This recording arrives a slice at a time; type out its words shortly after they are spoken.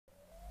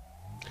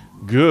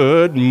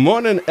Good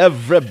morning,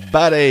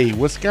 everybody.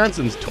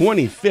 Wisconsin's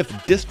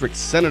 25th District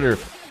Senator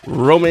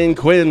Romaine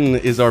Quinn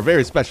is our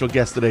very special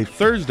guest today,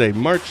 Thursday,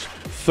 March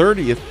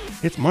 30th.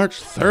 It's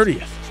March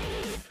 30th.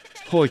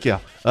 Holy cow.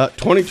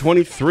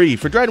 2023.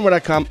 For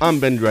DrydenWare.com, I'm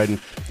Ben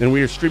Dryden, and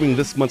we are streaming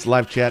this month's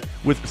live chat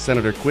with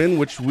Senator Quinn,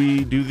 which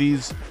we do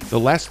these the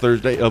last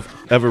Thursday of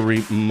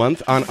every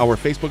month on our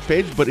Facebook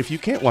page. But if you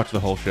can't watch the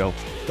whole show,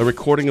 a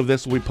recording of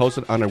this will be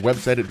posted on our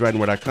website at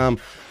DrydenWare.com.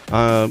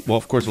 Well,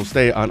 of course, we'll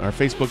stay on our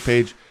Facebook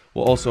page.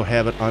 We'll also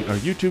have it on our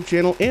YouTube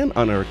channel and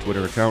on our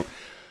Twitter account.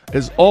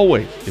 As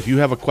always, if you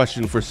have a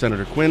question for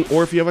Senator Quinn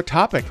or if you have a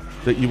topic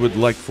that you would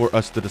like for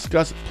us to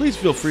discuss, please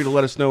feel free to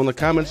let us know in the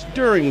comments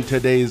during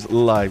today's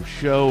live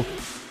show.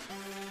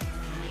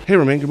 Hey,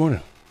 Romaine, good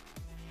morning.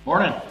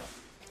 Morning.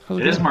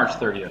 It is March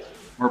 30th.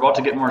 We're about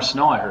to get more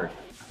snow, I heard.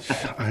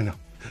 I know.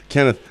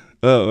 Kenneth,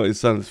 his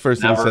son, the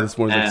first thing he said this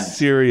morning was, like,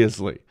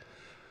 seriously?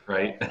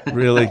 Right?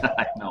 Really?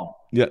 I know.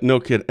 Yeah,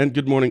 no kid. And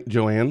good morning,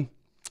 Joanne.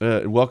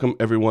 Welcome,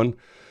 everyone.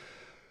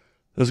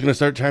 I was going to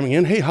start chiming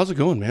in. Hey, how's it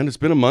going, man? It's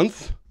been a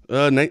month.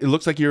 It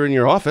looks like you're in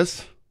your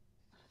office.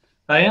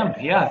 I am.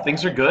 Yeah,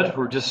 things are good.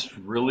 We're just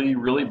really,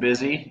 really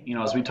busy. You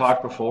know, as we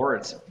talked before,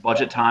 it's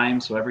budget time,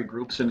 so every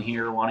group's in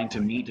here wanting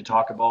to meet to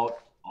talk about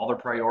all their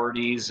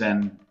priorities.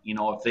 And, you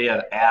know, if they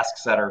have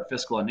asks that are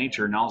fiscal in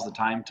nature, now's the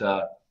time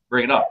to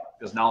bring it up,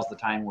 because now's the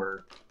time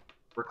where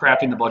we're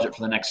crafting the budget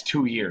for the next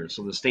 2 years.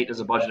 So the state does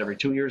a budget every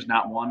 2 years,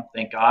 not one.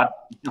 Thank God.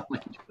 We only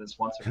do this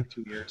once every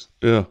 2 years.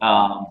 Yeah.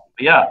 But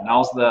yeah,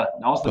 now's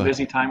the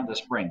busy time of the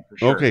spring for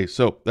sure. Okay,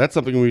 so that's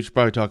something we should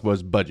probably talk about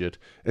is budget.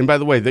 And by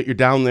the way, that you're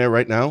down there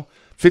right now,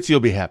 Fitzy will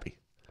be happy.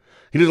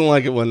 He doesn't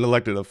like it when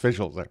elected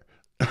officials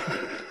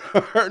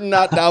are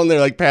not down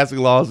there like passing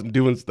laws and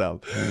doing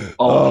stuff.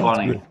 Oh,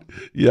 funny.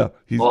 Yeah.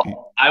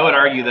 I would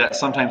argue that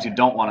sometimes you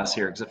don't want us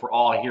here, because if we're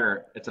all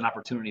here, it's an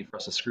opportunity for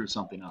us to screw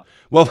something up.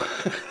 Well,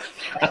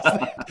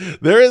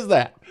 there is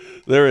that.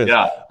 There is.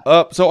 Yeah.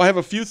 So I have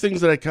a few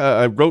things that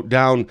I wrote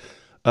down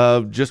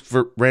just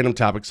for random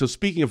topics. So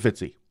speaking of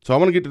Fitzy, so I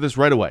want to get to this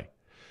right away.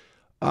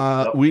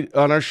 We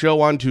on our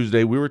show on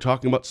Tuesday, we were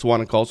talking about Swan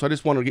and Call, so I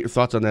just wanted to get your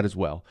thoughts on that as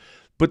well.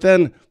 But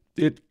then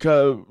it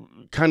kind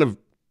of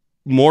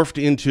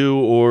morphed into,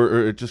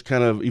 or it just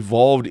kind of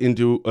evolved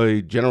into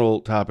a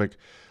general topic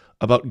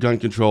about gun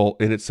control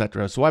and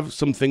etc. So I have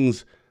some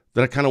things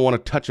that I kind of want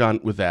to touch on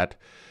with that.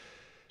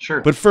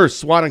 Sure. But first,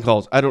 swatting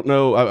calls. I don't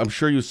know. I'm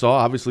sure you saw.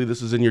 Obviously,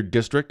 this is in your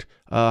district.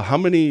 How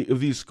many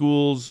of these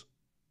schools,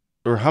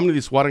 or how many of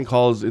these swatting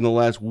calls in the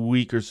last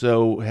week or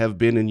so have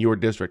been in your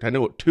district? I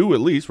know 2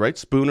 at least, right?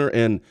 Spooner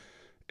and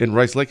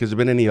Rice Lake. Has there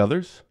been any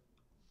others?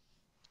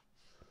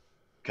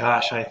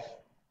 Gosh, I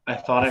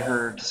thought I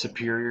heard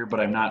Superior, but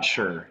I'm not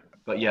sure.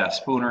 But yeah,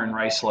 Spooner and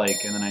Rice Lake,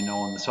 and then I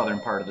know in the southern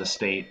part of the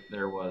state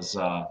there was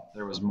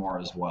more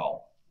as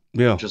well.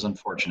 Yeah, which is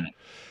unfortunate.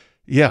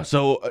 Yeah.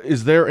 So,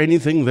 is there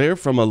anything there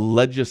from a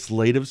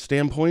legislative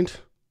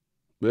standpoint,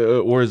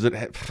 or is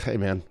it, hey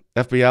man,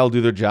 FBI will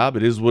do their job.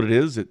 It is what it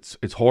is.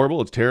 It's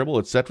horrible. It's terrible,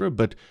 etc.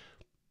 But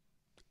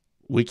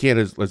we can't,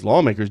 as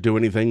lawmakers, do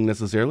anything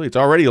necessarily. It's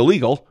already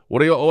illegal.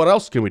 What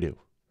else can we do?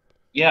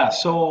 Yeah.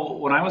 So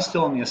when I was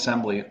still in the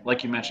assembly,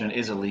 like you mentioned, it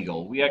is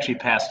illegal. We actually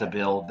passed a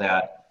bill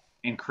that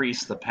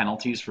increase the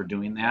penalties for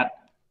doing that.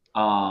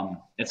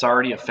 It's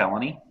already a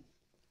felony,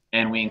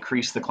 and we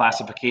increased the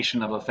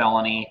classification of a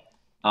felony,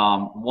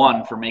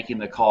 1, for making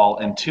the call,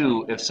 and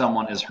 2, if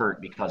someone is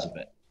hurt because of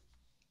it.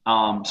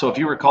 So if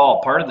you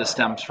recall, part of this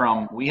stems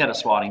from, we had a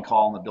swatting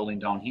call in the building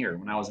down here.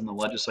 When I was in the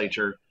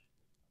legislature,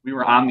 we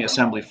were on the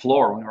assembly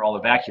floor when we were all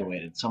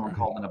evacuated. Someone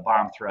called in a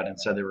bomb threat and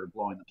said they were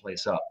blowing the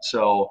place up.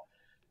 So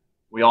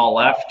we all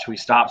left. We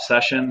stopped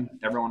session.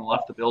 Everyone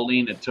left the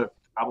building. It took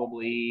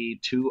probably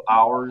 2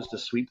 hours to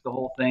sweep the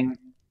whole thing,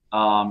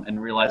 and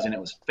realizing it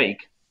was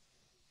fake,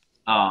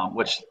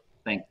 which,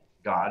 thank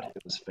God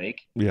it was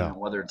fake. Yeah. You know,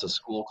 whether it's a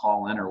school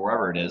call in or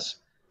wherever it is.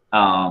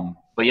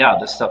 But yeah,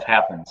 this stuff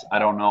happens. I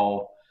don't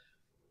know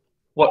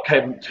what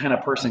kind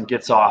of person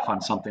gets off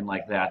on something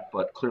like that,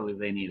 but clearly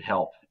they need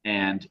help,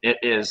 and it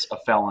is a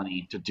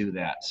felony to do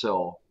that.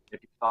 So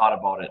if you thought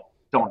about it,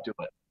 don't do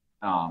it.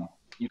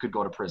 You could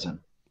go to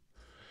prison.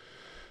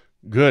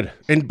 Good.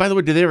 And by the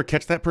way, did they ever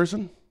catch that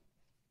person?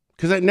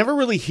 Because I never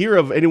really hear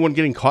of anyone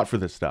getting caught for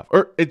this stuff,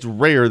 or it's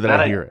rare that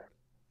I hear it.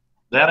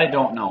 That I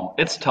don't know.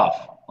 It's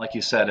tough. Like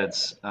you said,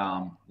 it's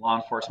law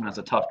enforcement has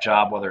a tough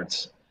job, whether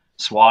it's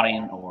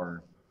swatting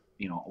or,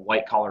 you know, a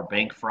white collar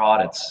bank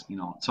fraud. It's, you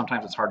know,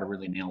 sometimes it's hard to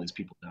really nail these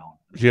people down,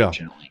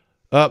 unfortunately.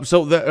 Yeah.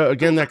 So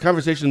again, that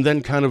conversation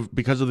then kind of,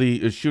 because of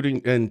the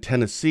shooting in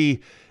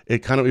Tennessee, it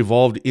kind of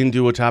evolved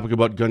into a topic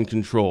about gun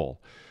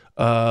control.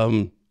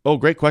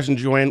 Great question,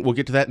 Joanne. We'll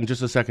get to that in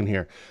just a second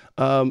here.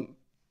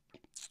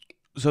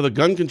 So the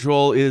gun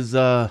control is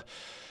this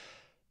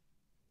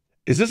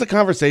a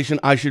conversation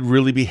I should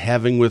really be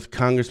having with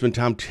Congressman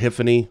Tom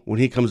Tiffany when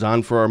he comes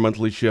on for our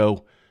monthly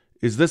show?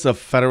 Is this a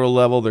federal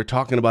level? They're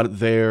talking about it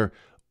there.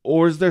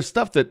 Or is there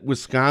stuff that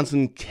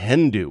Wisconsin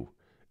can do?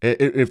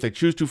 If they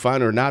choose to,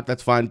 fine, or not,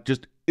 that's fine.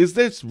 Just, is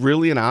this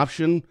really an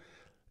option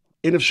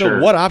And if so, Sure.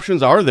 what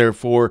options are there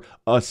for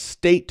a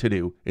state to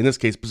do? In this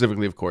case,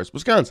 specifically, of course,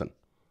 Wisconsin.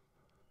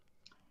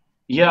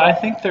 Yeah, I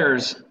think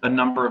there's a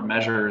number of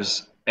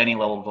measures any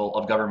level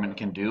of government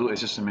can do.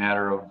 It's just a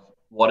matter of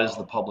what is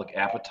the public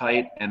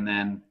appetite, and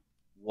then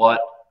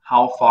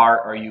how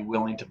far are you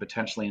willing to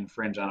potentially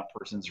infringe on a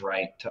person's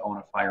right to own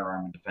a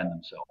firearm and defend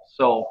themselves.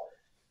 So,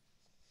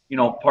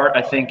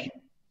 I think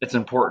it's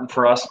important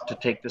for us to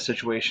take the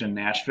situation in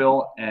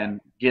Nashville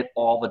and get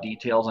all the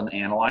details and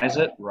analyze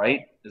it,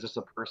 right? Is this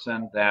a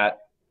person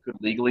that could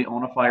legally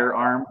own a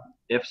firearm?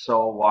 If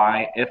so,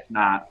 why? If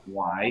not,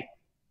 why?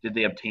 Did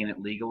they obtain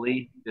it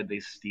legally? Did they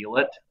steal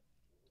it?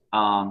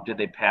 Did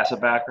they pass a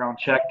background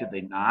check? Did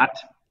they not?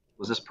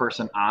 Was this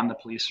person on the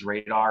police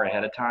radar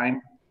ahead of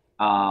time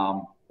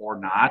or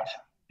not?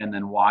 And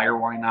then why or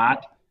why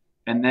not?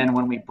 And then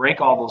when we break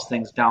all those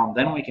things down,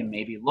 then we can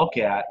maybe look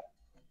at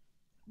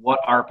what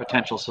are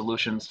potential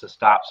solutions to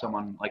stop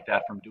someone like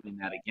that from doing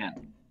that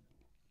again.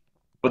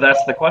 But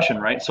that's the question,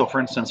 right? So, for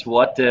instance,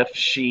 what if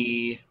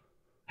she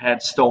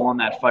had stolen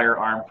that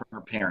firearm from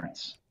her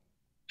parents?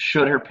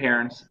 Should her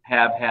parents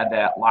have had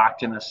that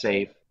locked in a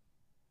safe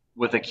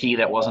with a key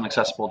that wasn't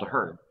accessible to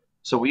her?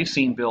 So we've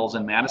seen bills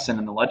in Madison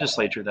in the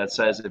legislature that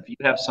says if you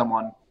have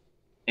someone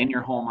in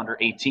your home under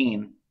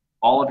 18,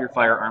 all of your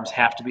firearms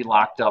have to be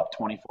locked up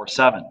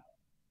 24/7.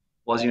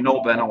 Well, as you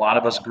know, Ben, a lot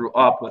of us grew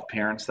up with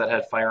parents that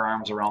had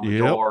firearms around the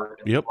door,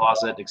 in the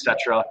closet,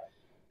 etc.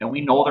 And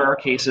we know there are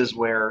cases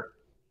where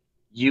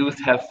youth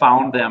have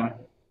found them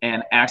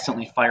and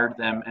accidentally fired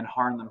them and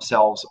harmed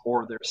themselves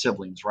or their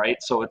siblings,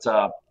 right? So it's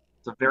a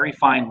very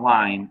fine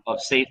line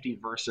of safety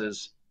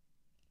versus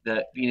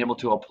being able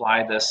to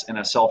apply this in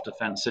a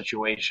self-defense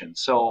situation.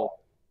 So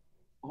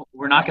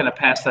we're not going to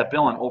pass that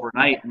bill and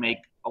overnight make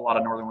a lot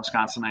of northern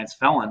Wisconsinites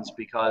felons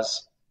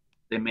because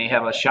they may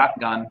have a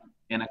shotgun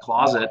in a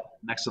closet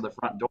next to the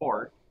front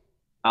door.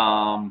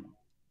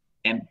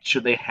 And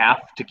should they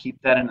have to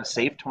keep that in a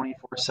safe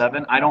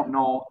 24/7? I don't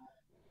know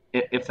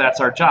if that's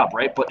our job,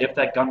 right? But if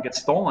that gun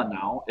gets stolen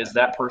now, is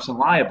that person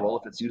liable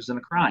if it's used in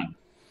a crime?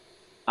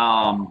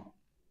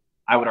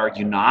 I would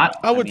argue not.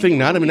 I would think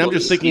not. I mean, I'm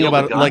just thinking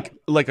about it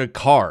like a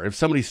car. If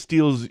somebody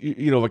steals,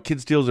 if a kid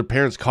steals their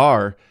parents'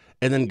 car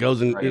and then goes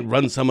and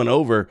runs someone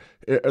over,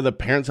 are the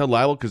parents held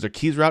liable because their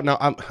keys are out? Now,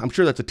 I'm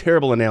sure that's a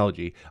terrible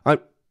analogy.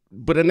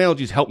 But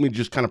analogies help me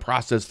just kind of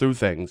process through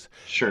things.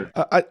 Sure.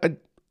 I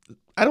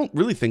don't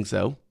really think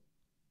so.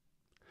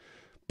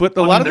 But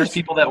there's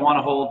people that want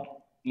to hold,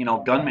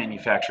 gun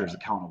manufacturers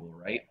accountable,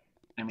 right?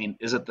 I mean,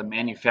 is it the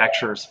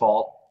manufacturer's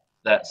fault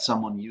that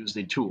someone used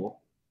a tool?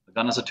 A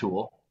gun is a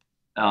tool,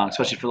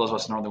 especially for those of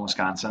us in northern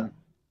Wisconsin.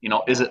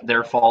 Is it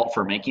their fault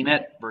for making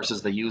it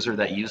versus the user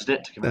that used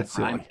it to commit a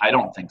crime? Silly. I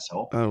don't think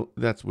so. Oh,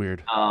 that's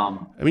weird. I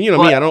mean,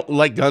 me, I don't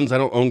like guns. I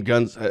don't own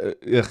guns.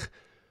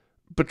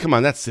 But come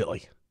on, that's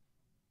silly.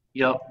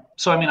 Yep.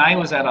 So, I mean, I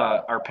was at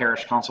our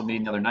parish council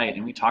meeting the other night,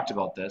 and we talked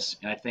about this.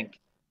 And I think,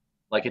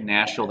 like in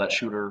Nashville, that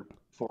shooter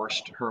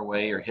forced her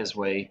way or his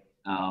way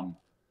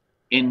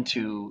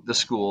into the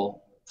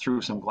school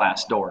through some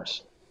glass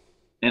doors.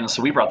 And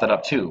so we brought that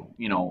up too.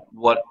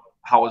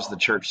 How is the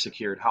church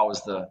secured? How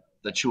is the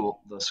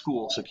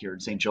school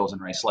secured, St. Joe's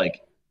and Rice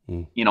Lake?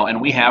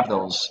 And we have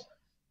those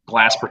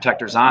glass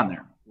protectors on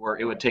there where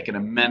it would take an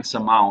immense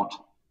amount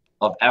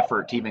of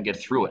effort to even get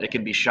through it. It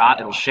can be shot,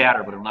 it'll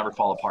shatter, but it'll never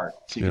fall apart.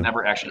 So you can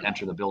never actually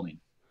enter the building.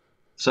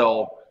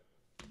 So,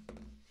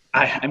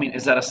 I mean,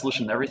 is that a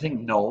solution to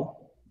everything? No.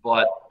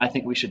 But I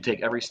think we should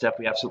take every step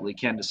we absolutely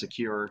can to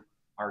secure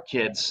our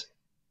kids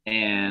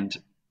and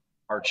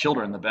our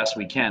children the best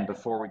we can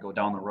before we go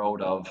down the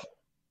road of,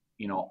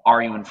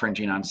 are you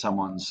infringing on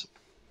someone's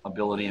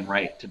ability and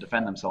right to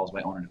defend themselves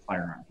by owning a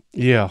firearm?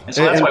 Yeah. And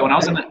so that's why when I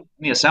was in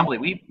the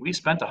assembly, we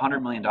spent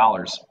 $100 million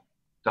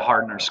to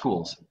harden our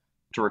schools,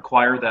 to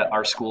require that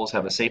our schools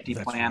have a safety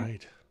plan.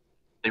 Right.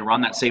 They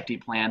run that safety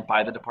plan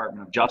by the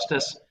Department of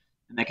Justice,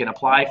 and they can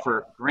apply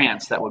for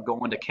grants that would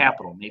go into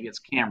capital. Maybe it's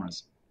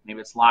cameras. Maybe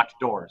it's locked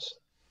doors.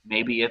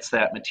 Maybe it's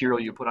that material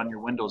you put on your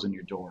windows and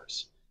your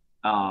doors.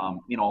 A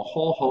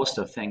whole host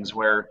of things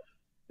where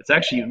it's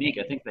actually unique.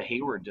 I think the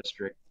Hayward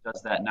district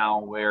does that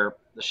now, where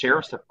the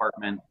sheriff's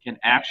department can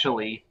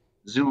actually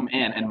zoom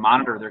in and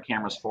monitor their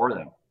cameras for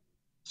them.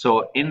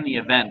 So in the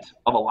event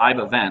of a live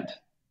event,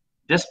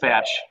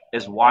 dispatch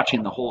is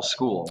watching the whole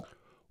school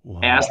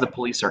as the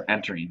police are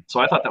entering. So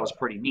I thought that was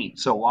pretty neat.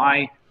 So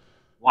why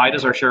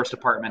does our sheriff's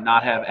department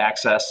not have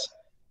access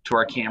to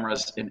our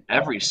cameras in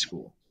every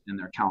school in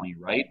their county,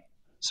 right?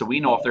 So we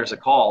know if there's a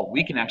call,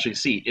 we can actually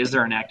see, is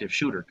there an active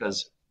shooter?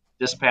 Because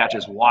dispatch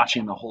is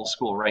watching the whole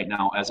school right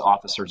now as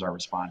officers are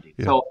responding.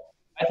 Yeah. So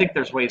I think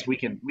there's ways we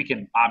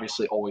can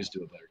obviously always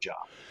do a better job.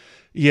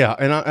 Yeah,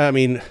 and I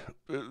mean,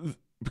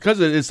 because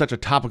it is such a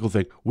topical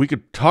thing, we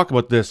could talk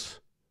about this.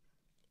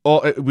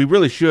 We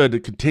really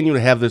should continue to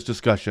have this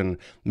discussion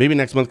maybe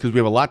next month because we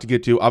have a lot to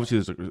get to. Obviously,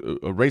 there's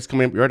a race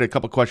coming up. We already had a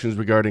couple questions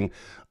regarding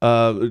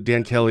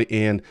Dan Kelly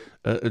and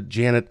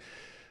Janet.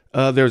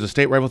 There's a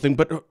state rival thing.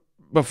 But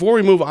before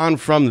we move on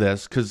from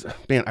this, because,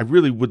 man, I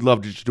really would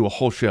love to just do a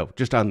whole show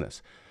just on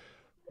this.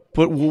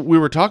 But we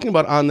were talking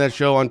about on that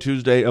show on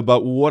Tuesday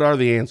about what are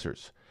the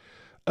answers.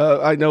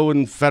 I know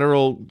in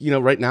federal,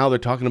 right now they're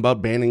talking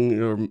about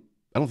banning, or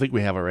I don't think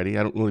we have already.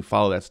 I don't really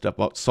follow that stuff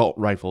about assault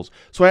rifles.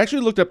 So I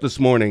actually looked up this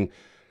morning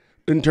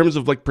in terms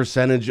of like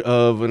percentage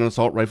of an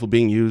assault rifle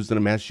being used in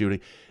a mass shooting.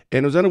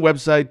 And it was on a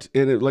website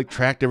and it like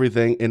tracked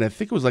everything. And I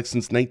think it was like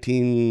since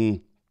is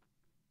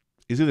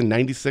either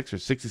 96 or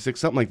 66,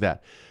 something like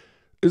that.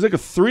 It was like a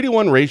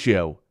 3-to-1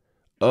 ratio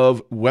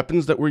of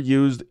weapons that were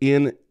used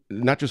in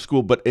not just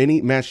school, but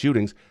any mass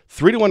shootings.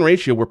 3-to-1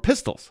 ratio were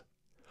pistols,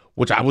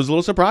 which I was a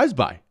little surprised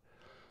by.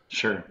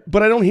 Sure.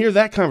 But I don't hear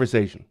that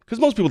conversation because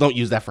most people don't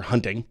use that for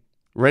hunting,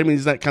 right? I mean,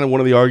 is that kind of one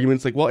of the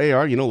arguments? Like, well,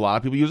 AR, a lot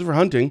of people use it for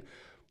hunting.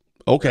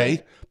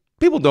 Okay.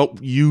 People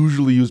don't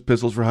usually use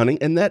pistols for hunting,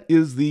 and that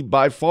is the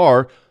by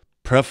far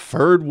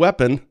preferred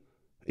weapon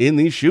in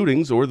these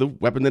shootings, or the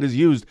weapon that is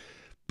used.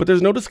 But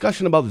there's no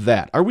discussion about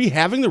that. Are we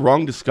having the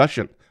wrong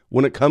discussion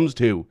when it comes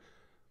to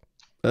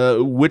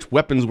which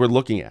weapons we're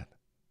looking at?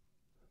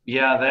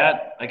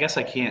 Yeah, I guess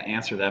I can't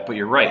answer that, but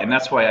you're right. And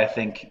that's why I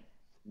think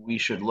we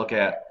should look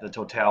at the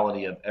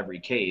totality of every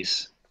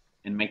case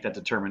and make that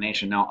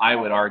determination. Now, I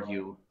would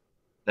argue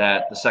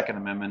that the Second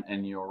Amendment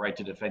and your right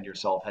to defend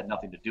yourself had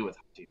nothing to do with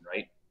hunting,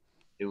 right?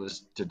 It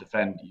was to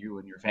defend you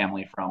and your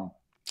family from,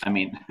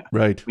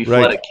 right, we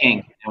fled a king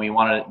and we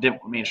wanted to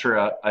make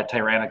sure a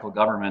tyrannical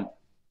government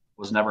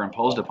was never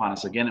imposed upon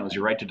us again. It was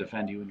your right to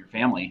defend you and your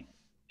family,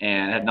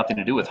 and it had nothing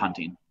to do with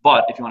hunting.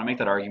 But if you want to make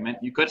that argument,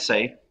 you could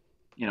say,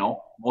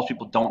 most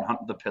people don't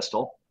hunt the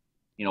pistol.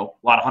 A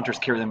lot of hunters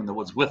carry them in the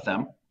woods with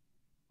them.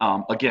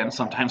 Again,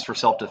 sometimes for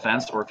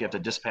self-defense, or if you have to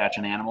dispatch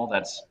an animal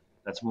that's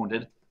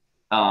wounded.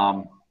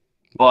 But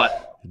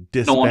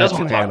no one does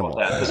want to talk about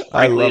that because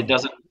frankly, it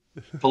doesn't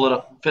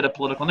fit a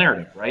political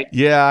narrative, right?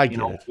 Yeah, I get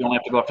it. We only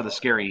have to go after the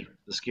scary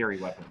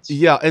weapons.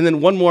 Yeah, and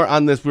then one more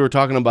on this. We were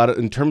talking about it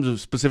in terms of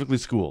specifically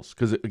schools,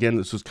 because again,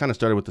 this was kind of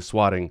started with the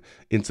swatting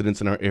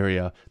incidents in our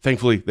area.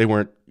 Thankfully, they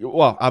weren't.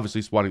 Well,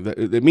 obviously, swatting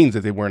it means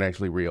that they weren't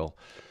actually real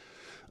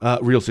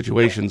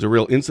situations or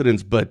real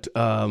incidents. But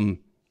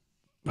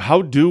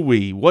how do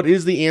we? What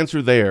is the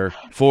answer there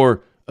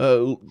for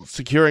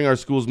securing our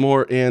schools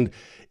more? And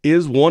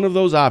is one of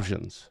those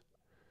options?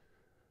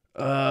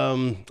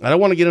 I don't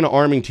want to get into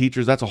arming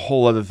teachers. That's a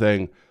whole other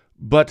thing.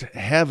 But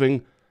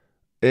having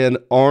an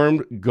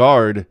armed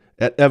guard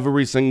at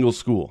every single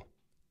school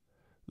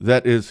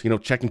that is,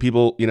 checking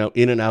people,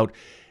 in and out.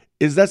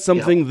 Is that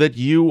something that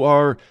you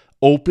are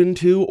open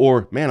to,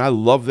 or man, I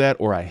love that,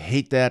 or I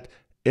hate that?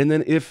 And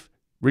then if,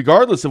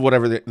 regardless of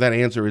whatever that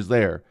answer is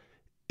there,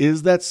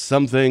 is that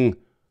something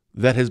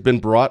that has been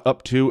brought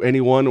up to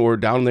anyone, or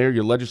down there,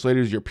 your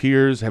legislators, your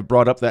peers have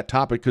brought up that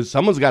topic? Because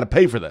someone's got to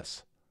pay for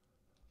this.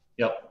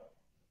 Yep.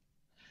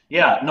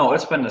 Yeah, no,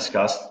 it's been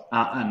discussed.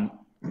 And,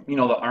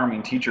 the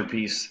arming teacher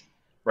piece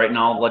right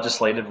now,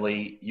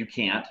 legislatively, you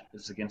can't.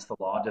 It's against the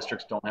law.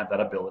 Districts don't have that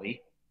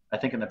ability. I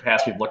think in the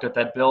past we've looked at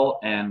that bill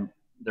and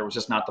there was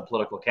just not the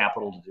political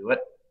capital to do it.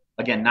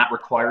 Again, not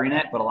requiring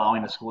it, but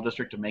allowing the school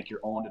district to make your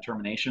own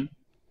determination.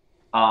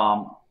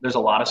 There's a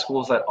lot of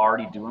schools that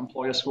already do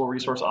employ a school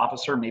resource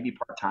officer, maybe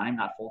part-time,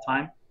 not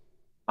full-time.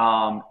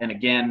 And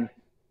again,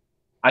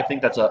 I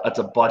think that's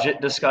a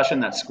budget discussion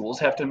that schools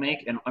have to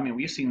make. And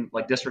we've seen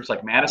like districts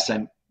like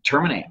Madison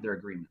terminate their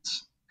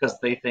agreements because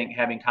they think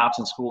having cops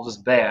in schools is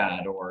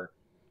bad, or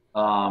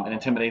it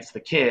intimidates the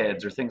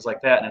kids, or things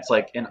like that. And it's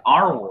like, in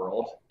our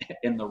world,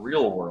 in the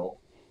real world,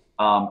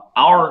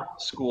 our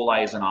school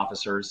liaison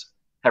officers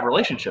have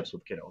relationships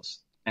with kiddos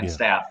and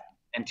staff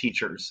and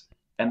teachers,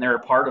 and they're a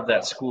part of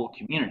that school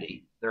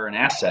community. They're an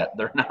asset.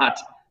 They're not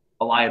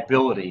a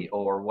liability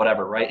or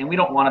whatever, right? And we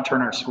don't want to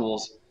turn our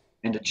schools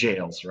into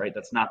jails, right?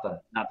 That's not the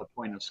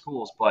point of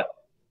schools. But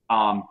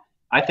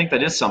I think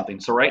that is something.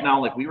 So right now,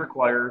 like, we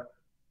require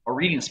a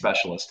reading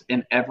specialist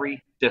in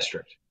every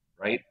district,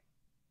 right?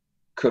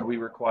 Could we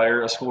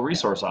require a school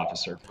resource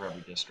officer for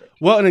every district?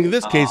 Well, and in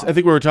this case, I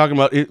think we were talking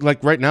about it,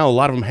 like right now, a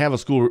lot of them have a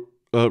school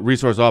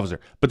resource officer,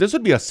 but this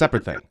would be a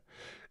separate thing,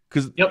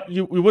 because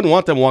we wouldn't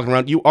want them walking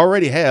around. You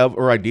already have,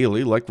 or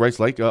ideally, like Rice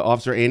Lake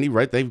Officer Andy,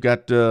 right? They've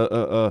got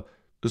the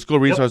school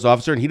resource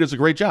officer, and he does a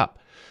great job.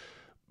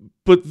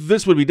 But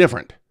this would be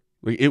different.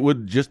 Like, it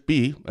would just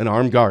be an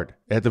armed guard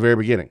at the very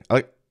beginning.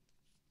 I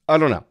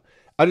don't know.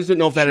 I just didn't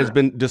know if that has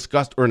been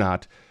discussed or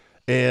not,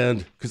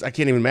 and because I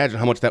can't even imagine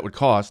how much that would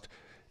cost.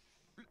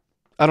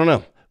 I don't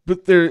know.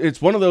 But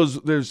it's one of those,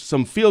 there's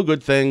some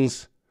feel-good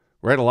things,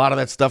 right? A lot of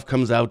that stuff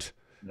comes out,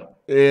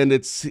 and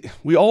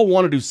we all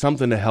want to do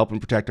something to help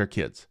and protect our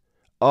kids,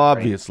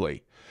 obviously.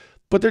 Right.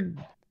 But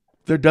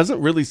there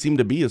doesn't really seem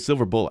to be a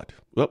silver bullet.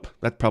 Well,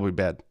 that's probably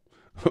bad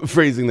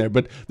phrasing there,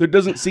 but there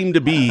doesn't seem to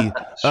be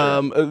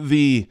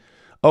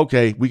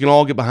okay, we can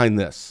all get behind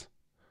this.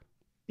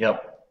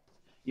 Yep.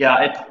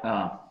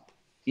 Yeah,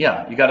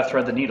 you got to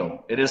thread the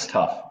needle. It is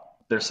tough.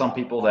 There's some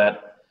people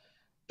that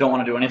don't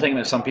want to do anything.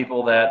 There's some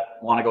people that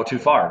want to go too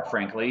far,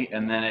 frankly,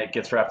 and then it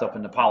gets wrapped up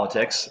into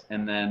politics,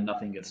 and then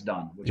nothing gets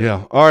done.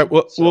 Yeah. All right.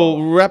 Well,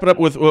 we'll wrap it up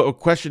with a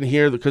question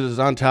here because it's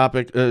on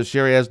topic.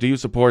 Sherry asks, do you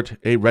support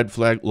a red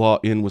flag law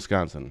in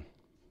Wisconsin?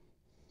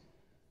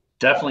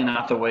 Definitely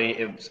not the way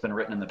it's been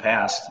written in the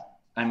past.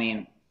 I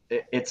mean,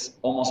 it's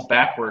almost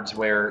backwards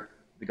where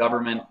the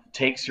government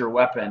takes your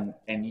weapon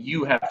and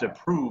you have to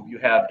prove you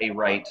have a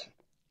right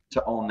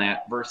to own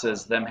that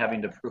versus them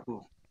having to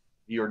prove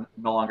you're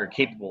no longer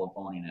capable of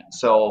owning it.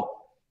 So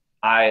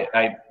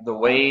the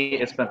way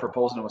it's been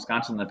proposed in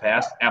Wisconsin in the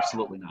past,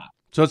 absolutely not.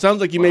 So it sounds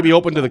like you may be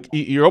open to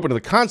you're open to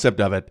the concept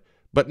of it,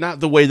 but not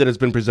the way that it's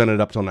been presented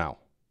up till now.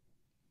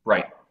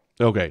 Right.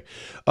 Okay.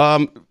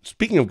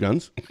 Speaking of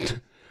guns,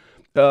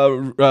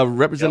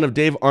 Representative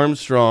Dave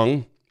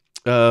Armstrong,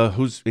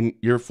 who's in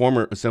your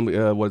former assembly,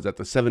 was that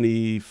the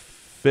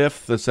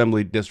 75th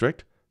Assembly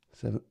District?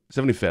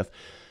 75th.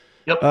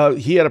 Yep.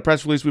 He had a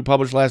press release we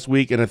published last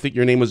week, and I think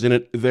your name was in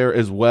it there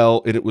as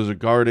well, and it was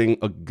regarding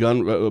a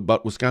gun,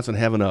 about Wisconsin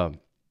having a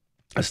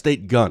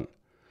state gun,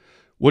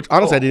 which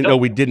honestly I didn't know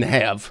we didn't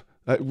have.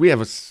 We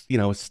have a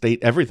state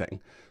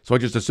everything, so I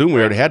just assumed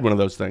we already had one of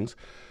those things.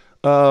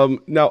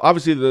 Now,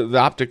 obviously, the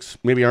optics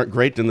maybe aren't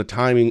great, and the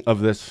timing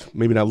of this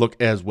maybe not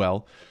look as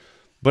well.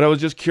 But I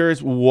was just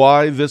curious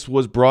why this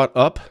was brought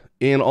up,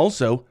 and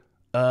also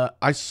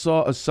I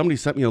saw somebody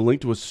sent me a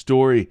link to a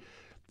story,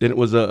 and it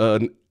was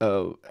a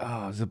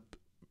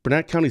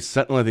Burnett County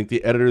Sentinel. I think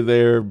the editor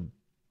there,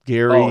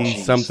 Gary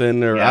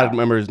something, or I don't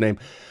remember his name,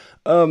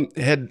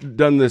 had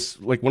done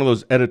this like one of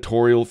those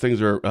editorial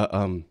things, or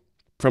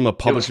from a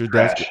publisher's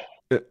desk.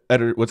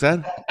 Editor, what's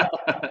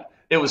that?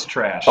 It was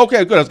trash.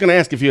 Okay, good. I was going to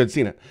ask if you had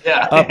seen it.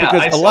 Yeah,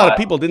 because a lot of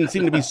people didn't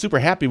seem to be super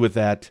happy with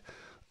that,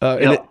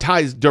 and it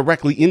ties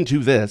directly into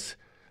this.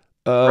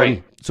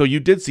 Right. So you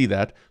did see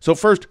that. So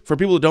first, for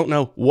people who don't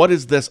know, what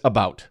is this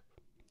about?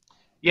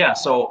 Yeah,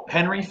 so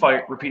Henry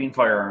Repeating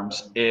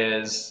Firearms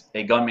is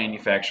a gun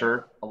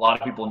manufacturer. A lot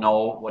of people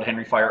know what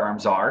Henry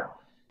Firearms are,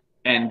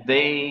 and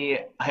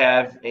they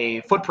have a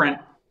footprint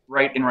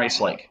right in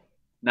Rice Lake.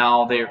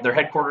 Now, their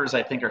headquarters,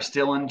 I think, are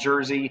still in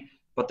Jersey,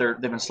 but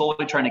they've been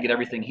slowly trying to get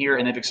everything here,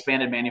 and they've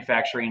expanded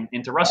manufacturing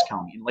into Rusk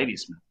County in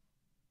Ladysmith.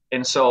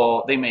 And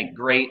so they make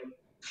great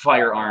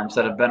firearms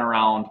that have been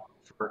around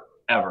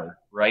forever,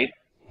 right?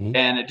 Mm-hmm.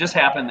 And it just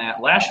happened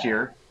that last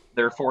year,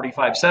 their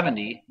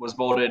 4570 was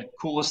voted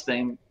coolest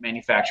thing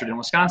manufactured in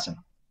Wisconsin.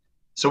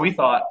 So we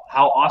thought,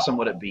 how awesome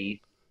would it be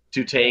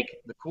to take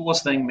the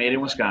coolest thing made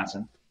in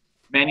Wisconsin,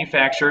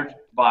 manufactured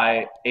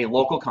by a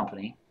local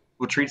company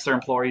who treats their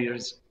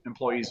employees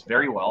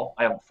very well.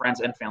 I have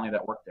friends and family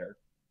that work there.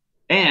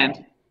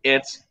 And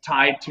it's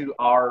tied to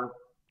our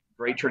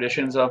great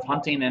traditions of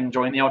hunting and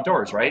enjoying the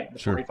outdoors, right? The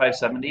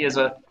 4570 is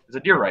a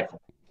deer rifle.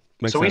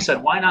 Makes sense. We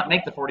said, why not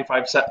make the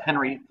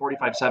Henry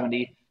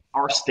 4570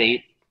 our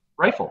state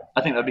rifle?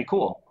 I think that'd be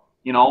cool,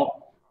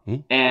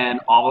 And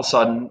all of a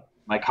sudden,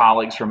 my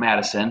colleagues from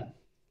Madison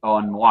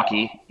and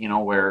Milwaukee,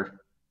 where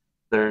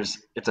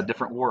it's a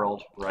different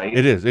world, right?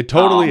 It is. It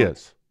totally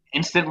is.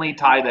 Instantly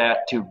tie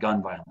that to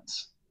gun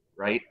violence,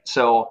 right?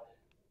 So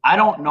I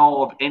don't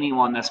know of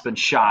anyone that's been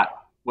shot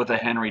with a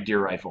Henry deer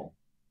rifle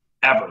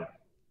ever.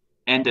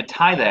 And to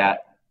tie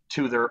that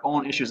to their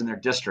own issues in their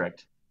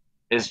district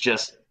is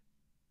just,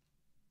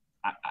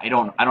 I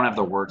don't have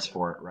the words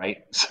for it,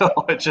 right?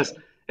 So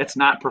it's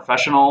not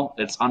professional.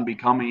 It's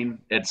unbecoming.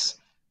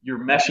 You're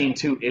meshing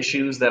two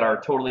issues that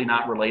are totally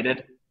not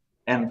related.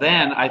 And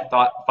then I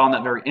found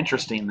that very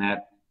interesting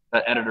that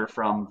editor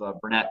from the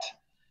Burnett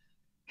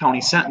County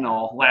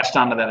Sentinel latched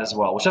onto that as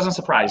well, which doesn't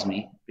surprise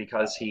me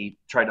because he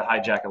tried to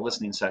hijack a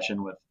listening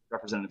session with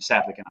Representative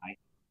Sappick and I.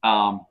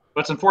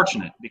 But it's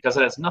unfortunate because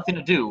it has nothing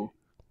to do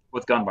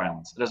with gun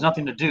violence. It has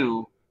nothing to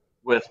do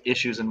with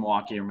issues in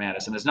Milwaukee or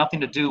Madison. It has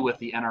nothing to do with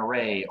the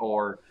NRA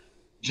or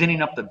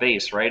ginning up the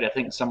base, right? I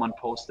think someone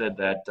posted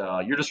that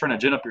you're just trying to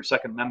gin up your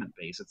Second Amendment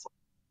base. It's like,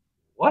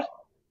 what?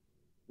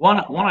 One,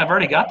 I've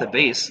already got the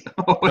base.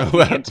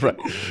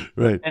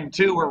 Right. And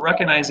two, we're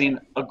recognizing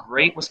a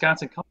great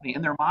Wisconsin company,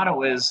 and their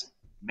motto is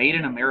 "Made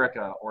in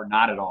America or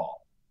not at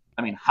all."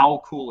 I mean,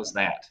 how cool is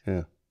that?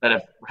 Yeah. That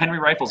if Henry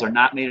rifles are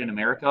not made in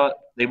America,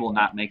 they will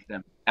not make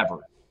them ever.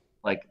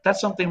 Like, that's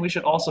something we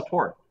should all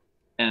support.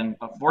 And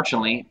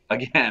unfortunately,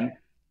 again,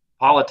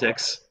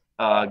 politics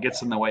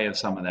gets in the way of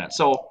some of that.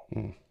 So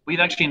we've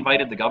actually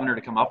invited the governor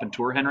to come up and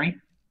tour Henry.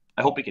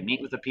 I hope he can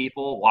meet with the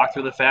people, walk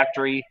through the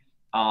factory.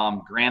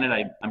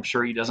 Granted, I'm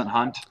sure he doesn't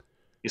hunt.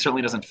 He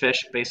certainly doesn't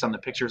fish based on the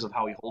pictures of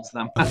how he holds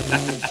them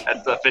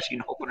at the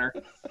fishing opener.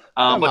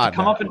 But to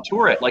come up and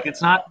tour it, like,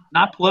 it's not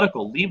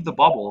political. Leave the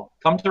bubble.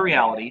 Come to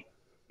reality.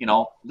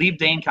 Leave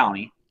Dane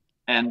County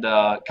and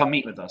come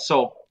meet with us.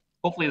 So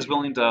hopefully he's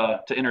willing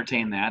to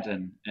entertain that,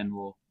 and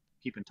we'll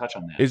keep in touch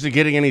on that. Is it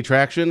getting any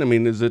traction? I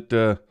mean, is it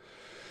yeah,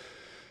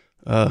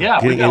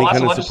 we've got lots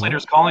of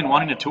legislators calling,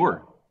 wanting to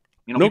tour.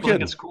 People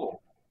think it's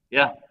cool.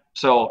 Yeah.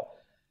 So,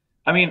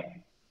 I mean,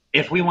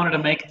 if we wanted to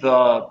make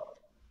the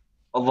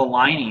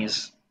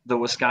Liney's the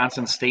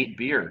Wisconsin state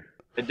beer,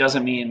 it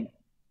doesn't mean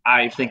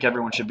I think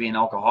everyone should be an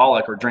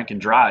alcoholic or drink and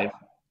drive.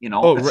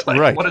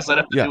 Right. What does that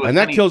have to do with and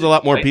that anything, kills a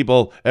lot more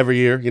people every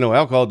year.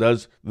 Alcohol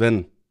does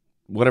than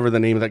whatever the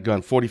name of that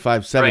gun,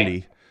 4570.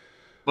 Right.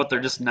 But they're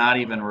just not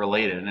even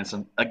related. And it's,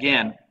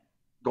 again,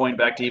 going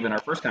back to even our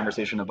first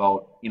conversation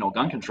about,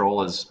 gun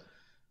control is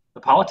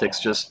The politics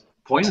just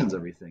poisons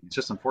everything. It's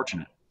just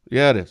unfortunate.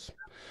 Yeah, it is.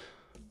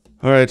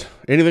 All right.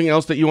 Anything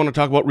else that you want to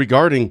talk about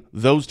regarding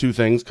those two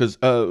things? Because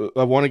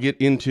I want to get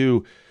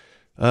into.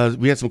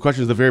 We had some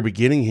questions at the very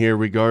beginning here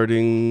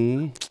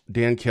regarding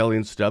Dan Kelly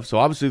and stuff. So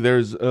obviously,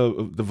 there's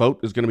the vote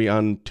is going to be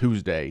on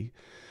Tuesday,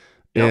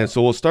 and Yep.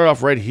 so we'll start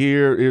off right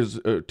here. Is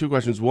two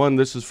questions. One,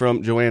 this is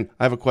from Joanne.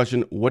 I have a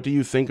question. What do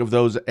you think of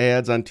those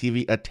ads on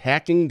TV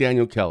attacking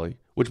Daniel Kelly?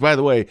 Which, by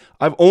the way,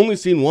 I've only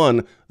seen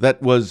one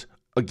that was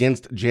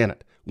against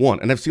Janet.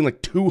 One, and I've seen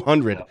like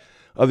 200 Yep.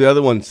 of the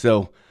other ones.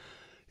 So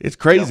it's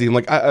crazy. Yep. I'm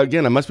like,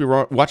 again, I must be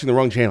watching the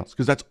wrong channels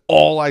because that's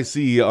all I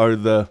see are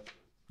the,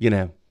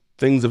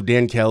 things of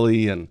Dan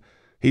Kelly and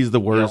he's the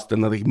worst Yep.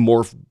 and then they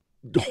morph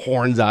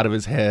horns out of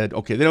his head.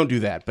 Okay, they don't do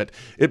that, but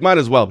it might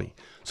as well be.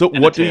 So And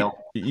a what do you, tail.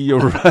 you're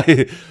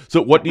right.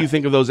 So what do you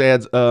think of those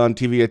ads on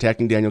TV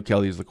attacking Daniel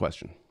Kelly is the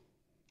question.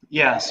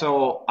 Yeah,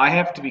 so I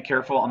have to be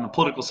careful on the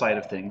political side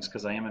of things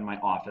because I am in my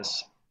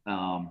office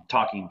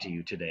talking to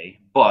you today.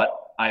 But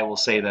I will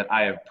say that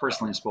I have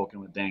personally spoken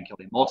with Dan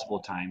Kelly multiple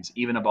times,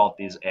 even about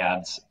these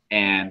ads,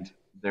 and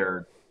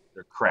they're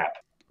crap,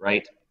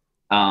 right?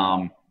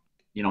 Um,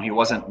 he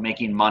wasn't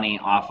making money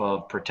off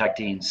of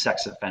protecting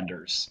sex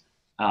offenders.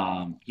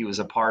 He was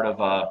a part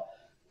of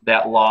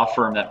that law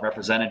firm that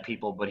represented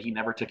people, but he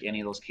never took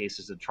any of those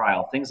cases to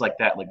trial. Things like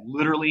that, like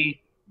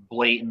literally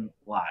blatant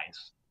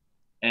lies.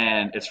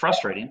 And it's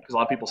frustrating because a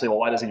lot of people say, well,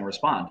 why doesn't he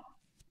respond?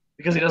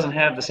 Because he doesn't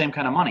have the same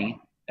kind of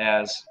money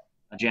as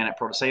a Janet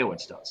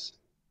Protasewicz does.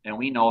 And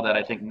we know that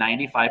I think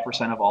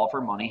 95% of all of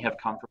her money have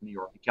come from New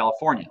York and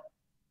California.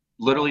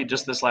 Literally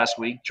just this last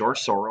week, George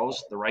Soros,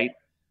 the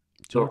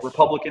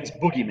Republicans'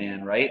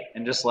 boogeyman, right?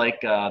 And just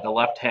like the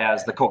left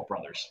has the Koch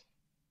brothers.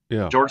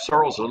 Yeah. George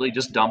Soros literally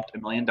just dumped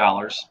 $1 million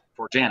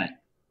for Janet.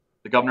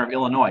 The governor of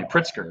Illinois,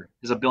 Pritzker,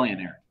 is a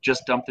billionaire,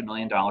 just dumped $1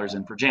 million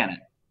in for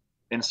Janet.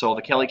 And so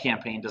the Kelly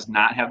campaign does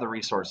not have the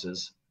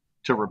resources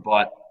to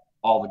rebut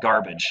all the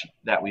garbage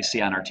that we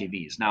see on our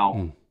TVs.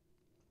 Now,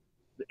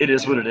 it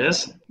is what it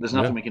is. There's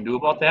nothing we can do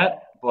about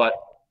that, but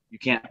you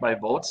can't buy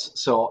votes.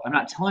 So I'm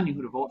not telling you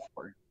who to vote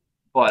for,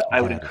 but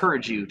I would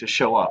encourage you to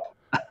show up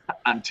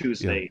on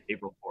Tuesday,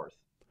 April 4th.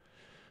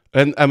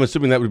 And I'm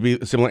assuming that would be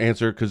a similar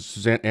answer because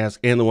Suzanne asked,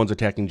 and the ones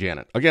attacking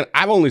Janet. Again,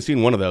 I've only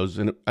seen one of those,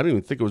 and I don't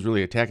even think it was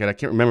really attacking. I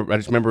can't remember. I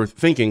just remember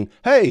thinking,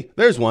 hey,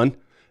 there's one.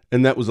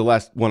 And that was the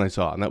last one I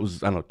saw, and that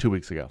was, I don't know, 2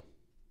 weeks ago.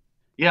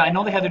 Yeah, I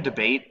know they had their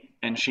debate,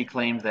 and she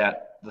claimed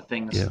that the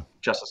things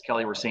Justice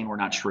Kelly were saying were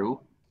not true.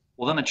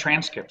 Well, then the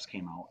transcripts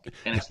came out,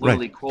 and it's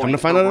literally quoting. Come to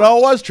find out it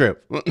all was true.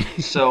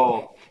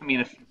 So, I mean,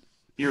 if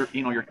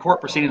your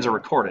court proceedings are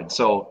recorded,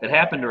 so it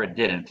happened or it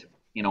didn't,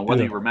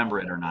 whether you remember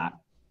it or not.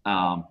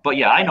 But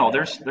yeah, I know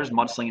there's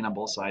mudslinging on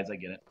both sides. I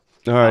get it.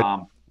 All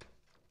right.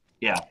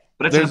 Yeah,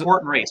 but it's an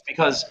important race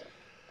because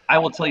I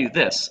will tell you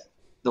this: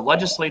 the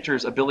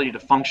legislature's ability to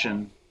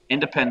function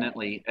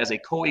independently as a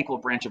co-equal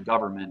branch of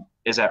government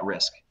is at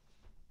risk.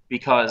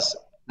 Because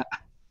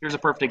here's a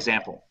perfect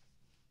example.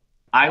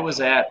 I was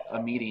at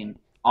a meeting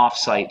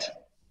off-site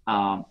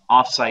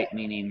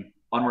meaning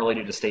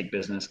unrelated to state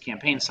business,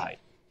 campaign side.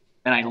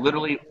 And I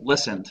literally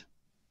listened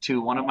to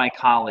one of my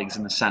colleagues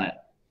in the Senate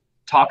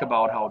talk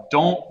about how,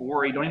 don't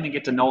worry, don't even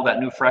get to know that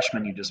new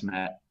freshman you just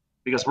met,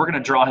 because we're going to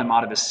draw him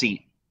out of his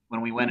seat when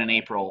we win in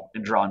April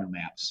and draw new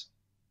maps.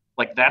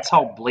 Like, that's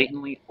how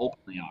blatantly open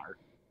they are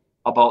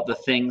about the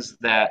things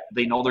that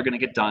they know they're going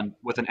to get done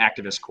with an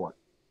activist court.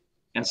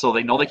 And so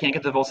they know they can't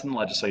get the votes in the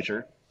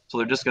legislature, so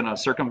they're just going to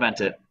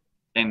circumvent it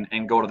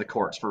and go to the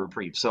courts for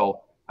reprieve.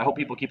 So I hope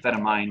people keep that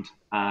in mind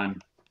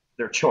on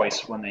their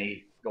choice when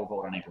they go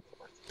vote on April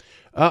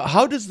 4th.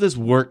 How does this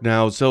work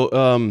now? So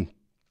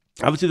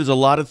obviously there's a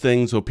lot of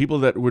things. So people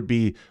that would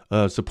be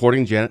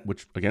supporting Janet,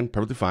 which, again,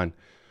 perfectly fine,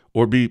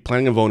 or be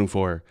planning on voting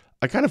for her.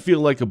 I kind of feel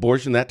like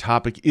abortion, that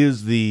topic,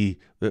 is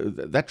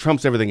that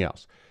trumps everything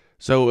else.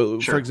 So,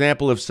 for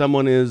example, if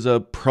someone is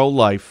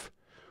pro-life,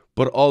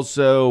 but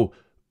also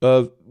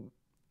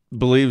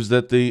believes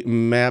that the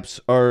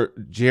maps are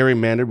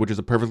gerrymandered, which is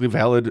a perfectly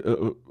valid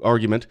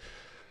argument.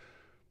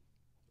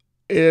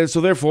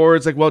 So therefore,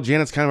 it's like, well,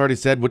 Janet's kind of already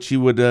said what she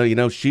would,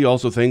 she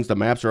also thinks the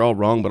maps are all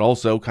wrong, but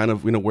also kind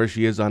of, where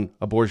she is on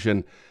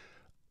abortion.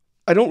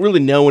 I don't really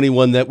know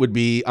anyone that would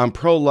be, I'm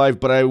pro-life,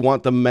 but I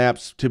want the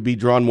maps to be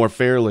drawn more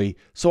fairly.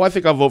 So I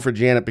think I'll vote for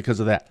Janet because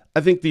of that.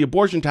 I think the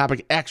abortion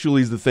topic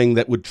actually is the thing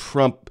that would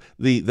trump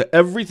the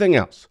everything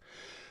else.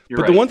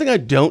 But the one thing I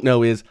don't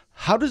know is,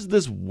 how does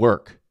this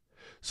work?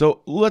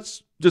 So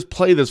let's just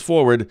play this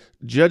forward.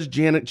 Judge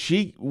Janet,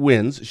 she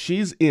wins.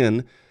 She's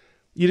in.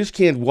 You just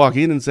can't walk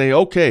in and say,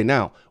 okay,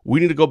 now we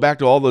need to go back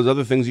to all those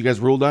other things you guys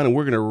ruled on, and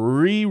we're going to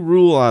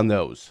re-rule on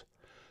those.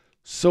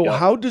 So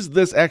how does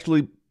this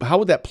actually, how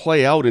would that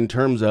play out in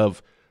terms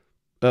of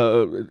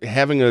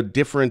having a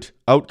different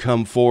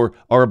outcome for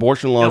our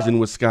abortion laws in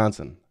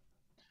Wisconsin?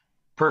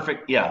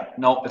 Perfect. Yeah.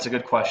 No, it's a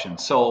good question.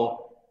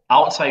 So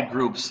outside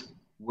groups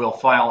will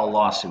file a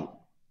lawsuit,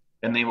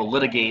 and they will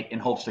litigate in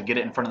hopes to get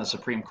it in front of the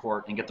Supreme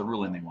Court and get the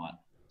ruling they want.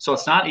 So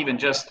it's not even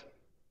just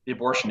the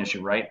abortion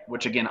issue, right?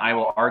 Which again, I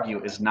will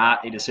argue is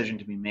not a decision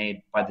to be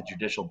made by the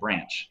judicial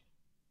branch.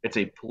 It's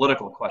a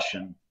political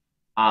question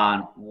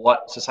on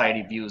what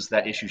society views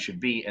that issue should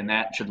be, and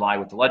that should lie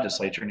with the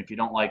legislature. And if you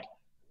don't like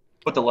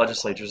what the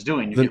legislature is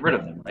doing, you Then, get rid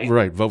of them, right?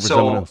 right, vote for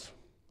someone So, else.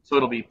 so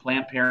it'll be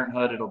Planned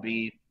Parenthood, it'll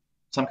be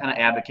some kind of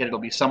advocate, it'll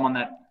be someone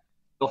that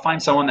they'll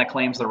find someone that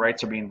claims their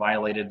rights are being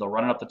violated. They'll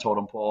run it up the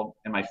totem pole,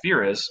 and my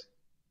fear is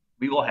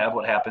we will have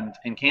what happened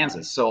in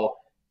Kansas. So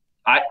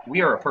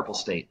we are a purple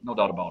state, no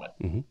doubt about it.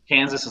 Mm-hmm.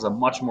 Kansas is a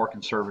much more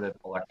conservative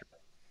electorate.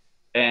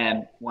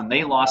 And when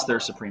they lost their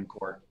Supreme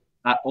Court,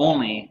 not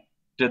only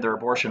did their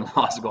abortion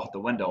laws go out the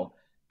window,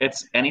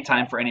 it's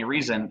anytime for any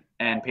reason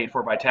and paid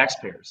for by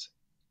taxpayers.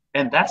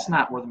 And that's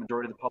not where the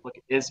majority of the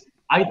public is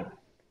either.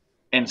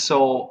 And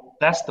so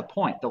that's the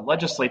point. The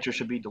legislature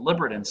should be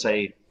deliberate and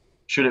say,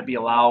 should it be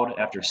allowed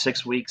after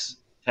 6 weeks,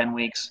 10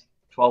 weeks,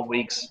 12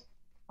 weeks?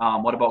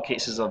 What about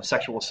cases of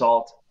sexual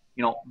assault?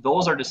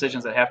 Those are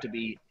decisions that have to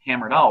be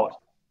hammered out.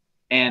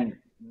 And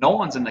no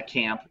one's in the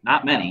camp,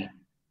 not many,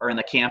 are in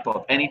the camp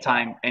of any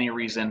time, any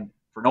reason,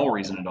 for no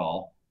reason at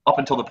all, up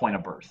until the point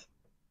of birth.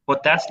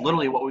 But that's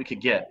literally what we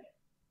could get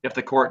if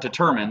the court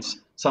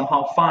determines,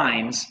 somehow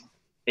finds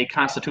a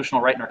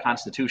constitutional right in our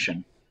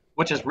Constitution,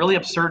 which is really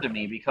absurd to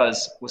me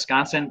because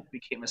Wisconsin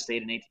became a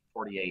state in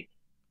 1848.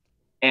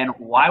 And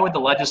why would the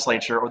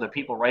legislature or the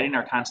people writing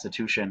our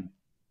Constitution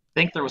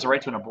think there was a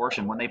right to an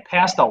abortion when they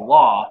passed a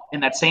law in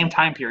that same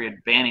time period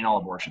banning all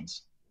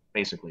abortions,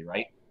 basically,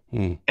 right?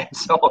 And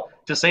so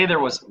to say there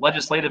was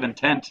legislative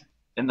intent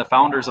in the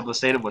founders of the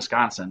state of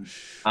Wisconsin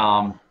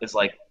is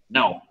like,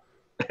 no,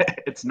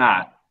 it's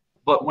not.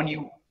 But when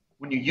you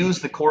use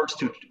the courts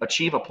to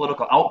achieve a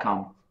political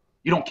outcome,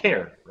 you don't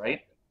care,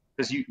 right?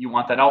 Because you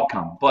want that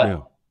outcome.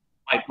 But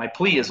my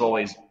plea is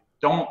always,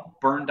 don't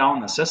burn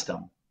down the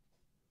system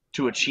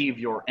to achieve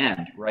your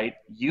end, right?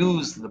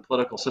 Use the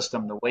political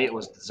system the way it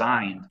was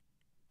designed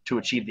to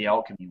achieve the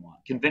outcome you want.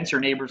 Convince your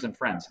neighbors and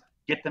friends.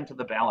 Get them to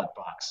the ballot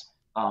box.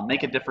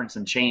 Make a difference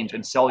and change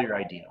and sell your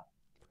idea.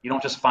 You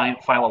don't just file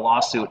a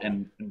lawsuit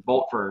and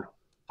vote for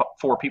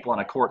 4 people in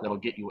a court that'll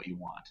get you what you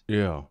want.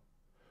 Yeah.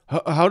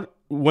 How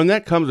when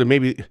that comes, and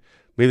maybe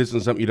this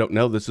is something you don't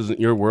know, this isn't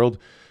your world,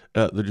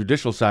 the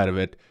judicial side of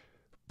it,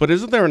 but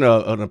isn't there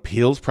an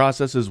appeals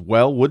process as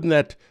well? Wouldn't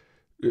that,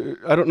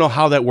 I don't know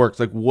how that works.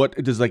 Like, what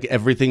does like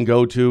everything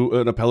go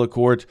to an appellate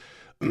court?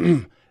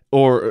 And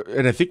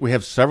I think we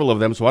have several of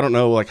them, so I don't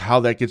know like how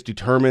that gets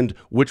determined,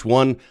 which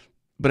one.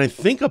 But I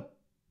think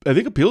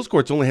appeals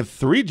courts only have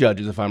 3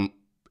 judges, if I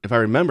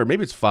remember.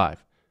 Maybe it's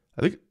 5.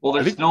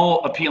 There's no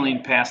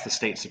appealing past the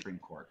state Supreme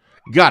Court.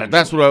 Got it.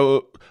 That's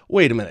what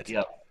wait a minute.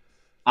 Yep.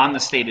 On the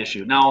state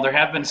issue. Now, there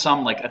have been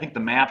some, like, I think the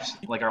maps,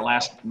 like our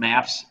last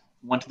maps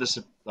went to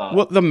the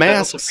the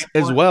masks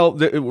as well,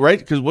 right?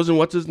 Because wasn't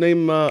what's his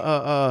name?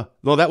 No,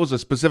 that was a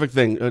specific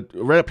thing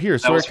right up here.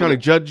 Sawyer County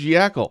Judge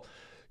Yackel.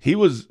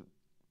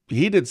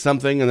 He did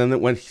something, and then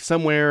it went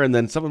somewhere, and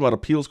then something about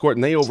appeals court,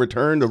 and they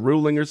overturned a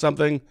ruling or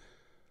something.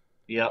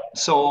 Yep.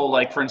 So,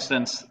 like for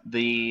instance,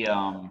 the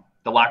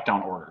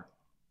lockdown order,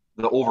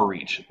 the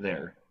overreach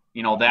there,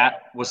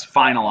 that was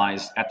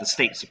finalized at the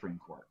state Supreme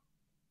Court.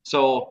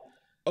 So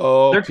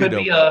there could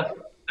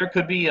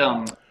be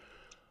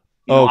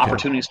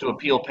opportunities to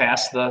appeal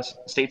past the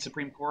state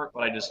Supreme Court,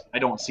 but I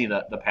don't see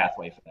the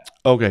pathway for that.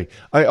 Okay.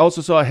 I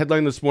also saw a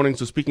headline this morning.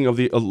 So speaking of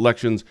the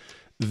elections,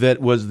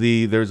 that was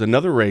there's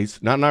another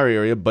race, not in our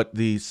area, but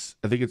I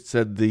think it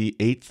said the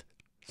 8th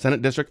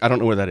Senate district. I don't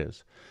know where that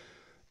is.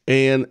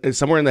 And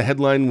somewhere in the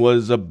headline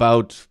was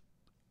about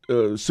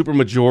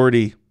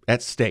supermajority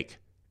at stake.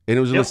 And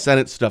it was in the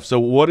Senate stuff. So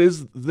what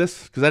is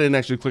this? Because I didn't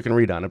actually click and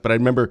read on it, but I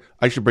remember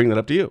I should bring that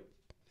up to you.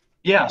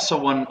 Yeah.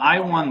 So when I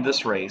won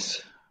this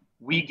race,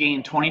 we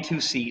gained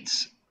 22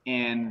 seats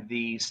in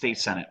the state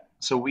Senate.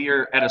 So we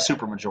are at a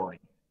supermajority.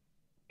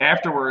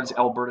 Afterwards,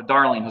 Alberta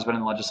Darling, who's been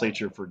in the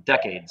legislature for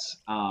decades,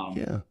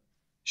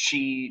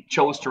 she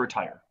chose to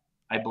retire,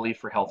 I believe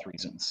for health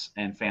reasons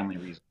and family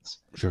reasons.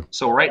 Sure.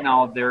 So right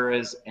now there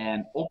is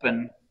an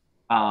open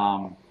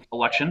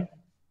election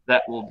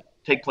that will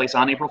take place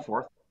on April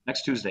 4th,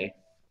 next Tuesday,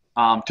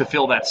 to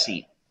fill that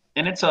seat.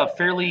 And it's a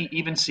fairly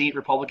even seat.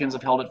 Republicans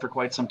have held it for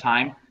quite some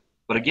time.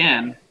 But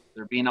again,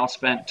 they're being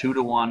outspent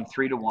 2-1,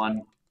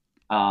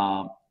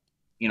 3-1,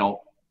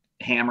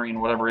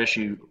 hammering whatever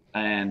issue.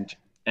 And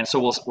so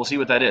we'll see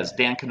what that is.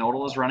 Dan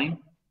Knodel is running.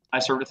 I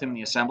served with him in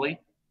the assembly.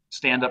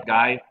 Stand-up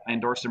guy. I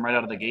endorsed him right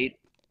out of the gate.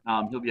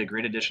 He'll be a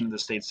great addition to the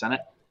state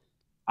Senate.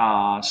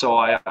 So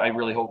I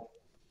really hope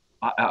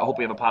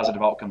we have a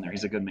positive outcome there.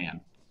 He's a good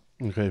man.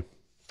 Okay.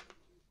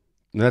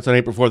 And that's on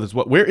April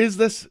 4th. Where is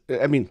this?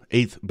 I mean,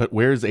 8th, but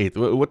where is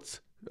 8th?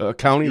 What's a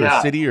county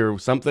or city or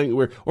something?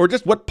 Or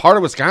just what part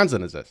of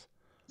Wisconsin is this?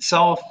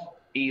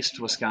 Southeast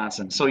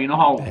Wisconsin. So you know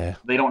how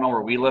they don't know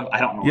where we live?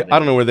 I don't know. I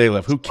don't know where they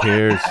live. Who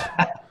cares?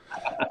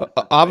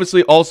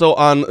 Obviously, also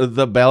on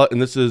the ballot,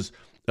 and this is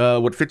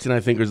what Fritz and I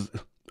think is,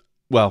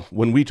 well,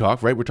 when we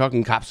talk, right, we're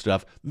talking cop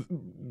stuff,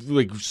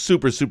 like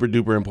super, super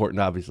duper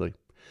important, obviously.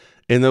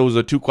 And those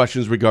are 2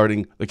 questions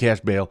regarding the cash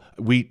bail.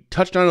 We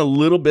touched on a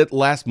little bit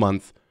last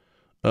month,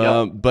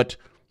 Yep. But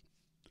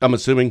I'm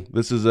assuming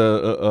this is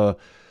a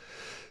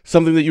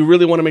something that you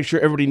really want to make sure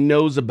everybody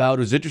knows about.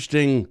 It was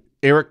interesting.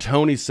 Eric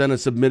Toney sent a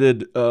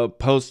submitted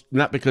post,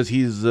 not because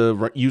he's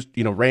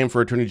ran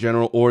for attorney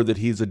general or that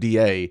he's a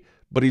DA,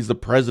 but he's the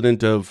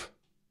president of,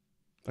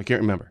 I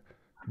can't remember,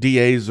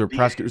 DAs or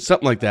prosecutors,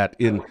 something like that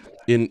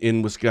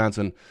in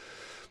Wisconsin.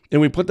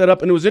 And we put that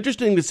up, and it was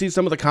interesting to see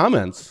some of the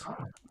comments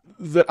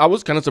that I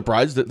was kind of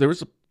surprised that there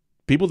was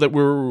people that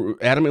were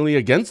adamantly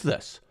against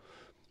this.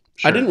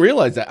 Sure. I didn't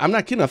realize that. I'm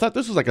not kidding. I thought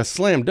this was like a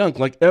slam dunk,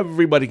 like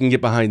everybody can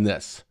get behind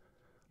this.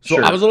 So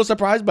Sure. I was a little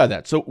surprised by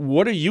that. So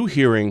what are you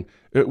hearing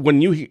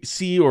when you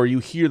see or you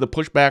hear the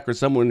pushback or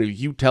someone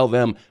you tell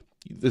them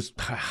this?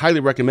 I highly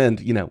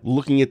recommend,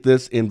 looking at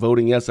this and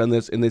voting yes on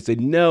this, and they say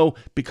no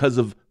because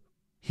of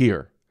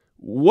here.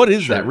 What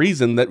is Sure. that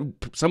reason that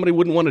somebody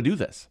wouldn't want to do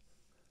this?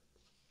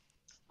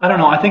 I don't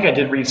know. I think I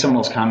did read some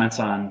of those comments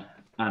on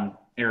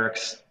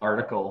Eric's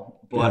article,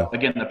 but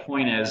again, the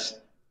point is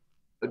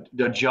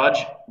the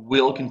judge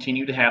will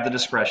continue to have the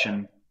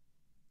discretion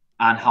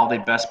on how they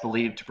best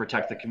believe to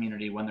protect the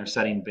community when they're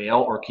setting bail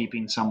or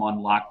keeping someone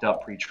locked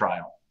up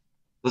pre-trial.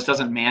 This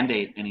doesn't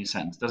mandate any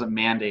sentence, doesn't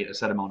mandate a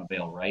set amount of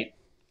bail, right?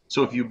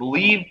 So if you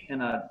believe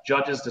in a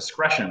judge's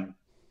discretion,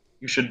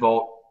 you should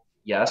vote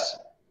yes,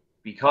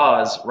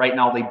 because right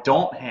now they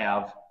don't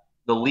have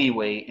the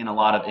leeway in a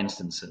lot of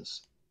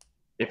instances.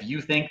 If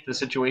you think the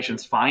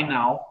situation's fine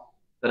now,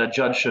 that a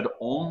judge should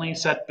only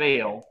set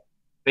bail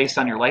based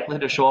on your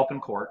likelihood to show up in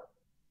court,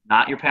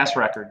 not your past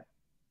record,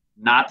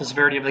 not the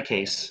severity of the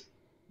case,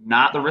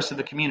 not the risk to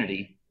the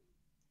community,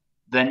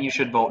 then you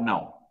should vote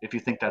no if you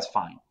think that's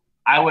fine.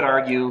 I would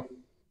argue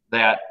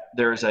that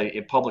there's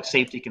a public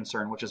safety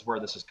concern, which is where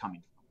this is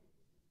coming from.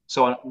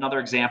 So another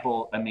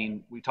example, I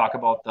mean, we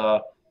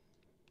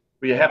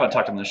haven't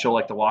talked on the show,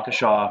 like the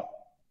Waukesha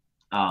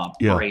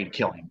parade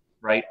killing,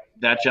 right?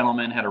 That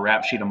gentleman had a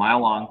rap sheet a mile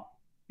long.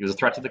 He was a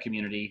threat to the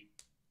community.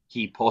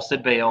 He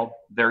posted bail,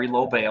 very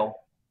low bail,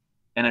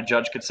 and a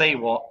judge could say,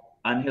 well,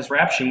 on his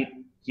rap sheet,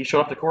 he showed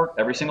up to court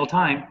every single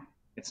time.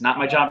 It's not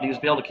my job to use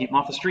bail to keep him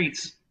off the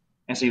streets.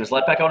 And so he was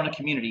let back out in the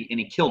community, and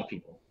he killed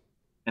people.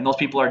 And those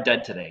people are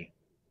dead today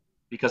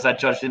because that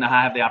judge didn't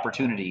have the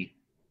opportunity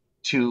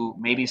to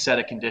maybe set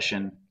a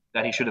condition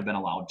that he should have been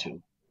allowed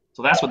to.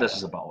 So that's what this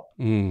is about.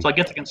 So I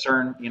get the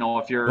concern,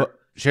 if you're... Well,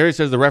 Sherry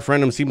says the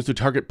referendum seems to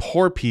target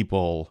poor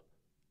people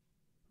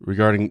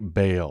regarding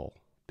bail.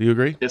 Do you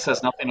agree? It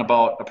says nothing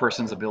about a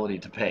person's ability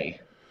to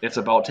pay. It's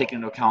about taking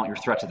into account your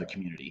threat to the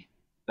community.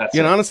 That's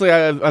and honestly,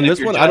 on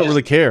this one, I don't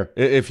really care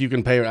if you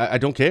can pay or I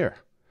don't care.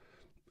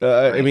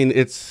 Right. I mean,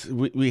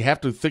 we have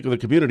to think of the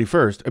community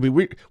first. I mean,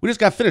 we just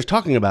got finished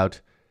talking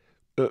about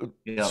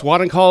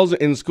swatting calls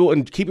in school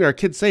and keeping our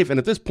kids safe. And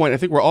at this point, I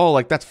think we're all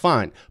like, that's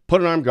fine.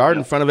 Put an armed guard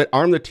in front of it,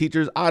 arm the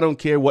teachers. I don't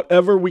care.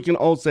 Whatever we can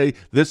all say,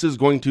 this is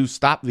going to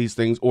stop these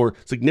things or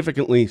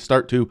significantly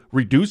start to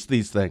reduce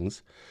these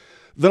things.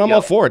 Then I'm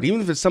all for it.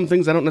 Even if it's some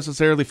things I don't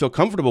necessarily feel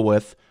comfortable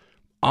with,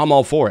 I'm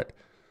all for it.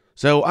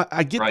 So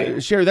I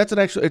get, Sherry, that's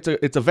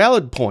it's a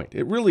valid point.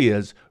 It really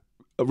is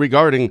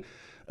regarding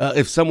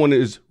if someone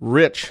is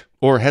rich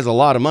or has a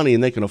lot of money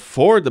and they can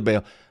afford the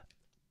bail.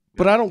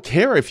 But I don't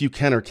care if you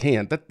can or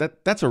can't.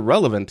 That's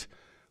irrelevant.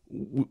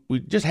 We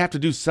just have to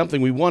do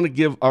something. We want to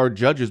give our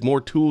judges more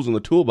tools in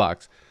the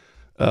toolbox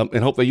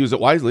and hope they use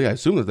it wisely. I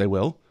assume that they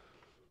will.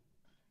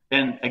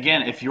 And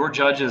again, if your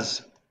judge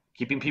is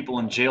keeping people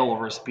in jail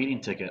over a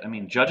speeding ticket, I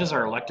mean, judges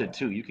are elected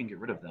too. You can get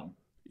rid of them.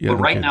 But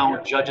right now,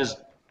 judges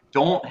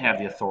don't have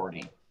the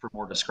authority for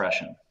more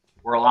discretion.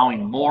 We're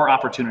allowing more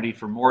opportunity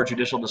for more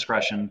judicial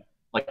discretion,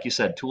 like you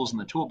said, tools in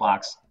the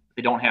toolbox that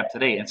they don't have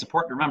today. And it's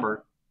important to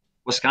remember,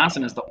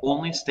 Wisconsin is the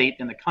only state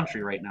in the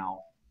country right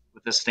now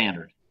with this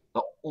standard,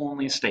 the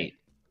only state.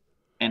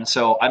 And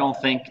so I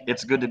don't think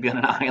it's good to be on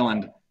an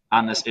island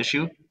on this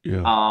issue.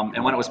 Yeah.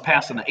 And when it was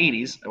passed in the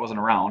 80s, I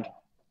wasn't around,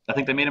 I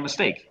think they made a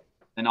mistake.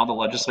 And now the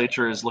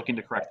legislature is looking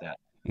to correct that.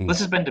 This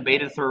has been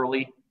debated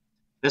thoroughly.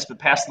 This has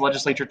passed the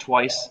legislature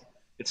twice.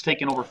 It's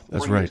taken over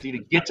 4 years to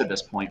even get to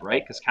this point,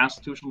 right? Because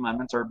constitutional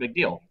amendments are a big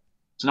deal.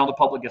 So now the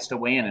public gets to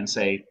weigh in and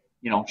say,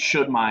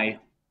 should my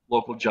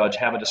local judge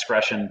have a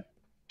discretion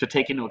to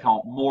take into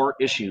account more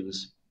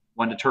issues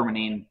when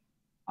determining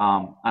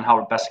on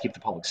how best to keep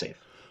the public safe?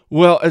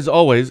 Well, as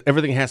always,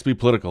 everything has to be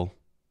political.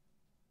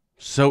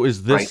 So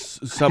is this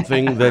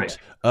something that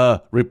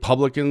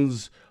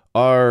Republicans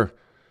are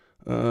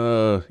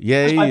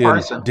yay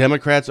and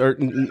Democrats are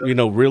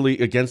really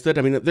against it?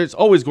 I mean, there's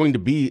always going to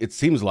be, it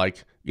seems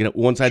like,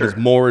 one side is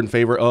more in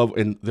favor of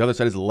and the other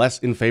side is less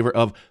in favor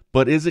of,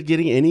 but is it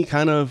getting any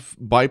kind of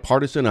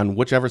bipartisan on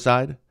whichever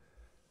side?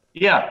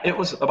 Yeah, it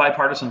was a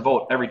bipartisan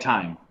vote every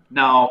time.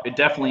 Now, it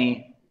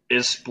definitely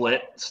is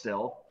split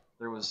still.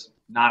 There was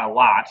not a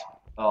lot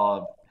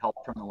of help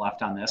from the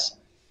left on this.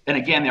 And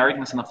again, the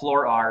arguments on the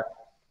floor are,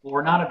 well,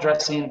 we're not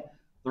addressing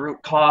the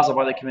root cause of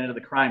why they committed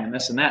the crime and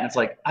this and that. And it's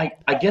like, I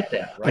get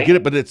that, right? I get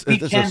it, but it's we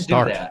can a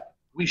start. Do that.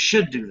 We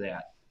should do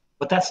that.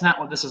 But that's not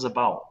what this is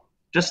about.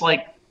 Just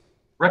like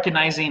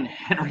recognizing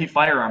Henry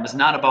firearm is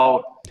not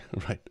about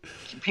Right.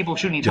 people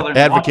shooting each other and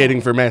Advocating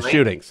walking, for mass right?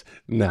 shootings.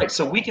 No. Right.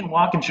 So we can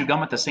walk and chew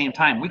gum at the same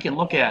time. We can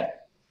look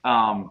at,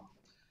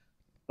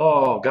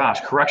 oh gosh,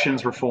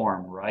 corrections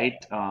reform,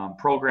 right?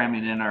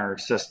 Programming in our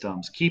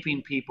systems,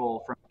 keeping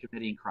people from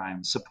committing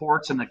crimes,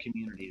 supports in the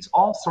communities,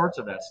 all sorts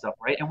of that stuff,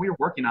 right? And we're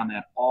working on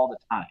that all the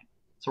time.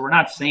 So we're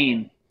not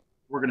saying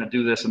we're going to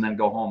do this and then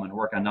go home and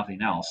work on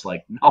nothing else.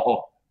 Like,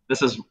 no,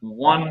 this is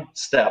one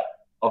step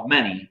of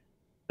many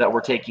that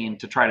we're taking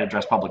to try to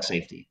address public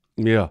safety,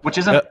 Yeah. which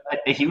isn't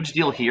a huge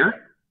deal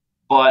here,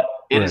 but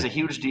it is a Right.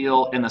 huge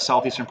deal in the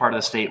southeastern part of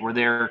the state where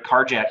their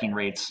carjacking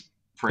rates,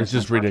 for It's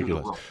instance, just are through the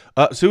ridiculous.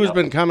 roof. Sue has Yep.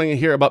 been commenting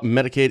here about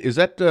Medicaid. Is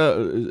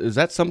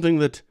that something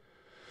that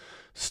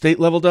state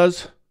level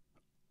does?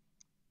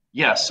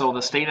 Yes, so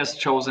the state has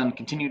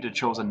continued to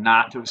chosen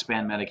not to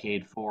expand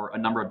Medicaid for a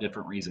number of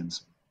different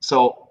reasons.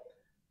 So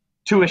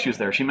two issues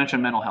there. She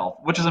mentioned mental health,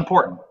 which is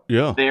important.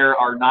 Yeah. There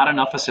are not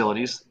enough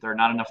facilities, there are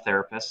not enough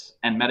therapists,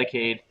 and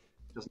Medicaid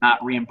does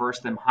not reimburse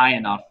them high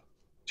enough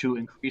to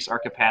increase our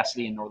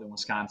capacity in northern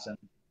Wisconsin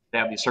to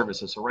have these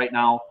services. So right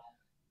now,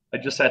 I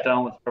just sat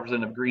down with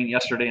Representative Green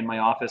yesterday in my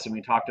office, and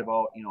we talked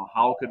about,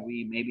 how could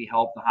we maybe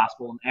help the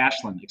hospital in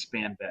Ashland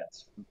expand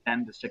beds from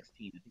 10 to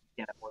 16. I think you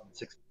can't have more than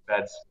 16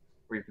 beds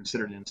where you're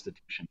considered an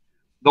institution.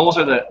 Those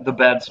are the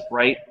beds,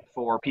 right,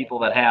 for people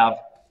that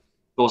have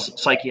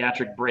those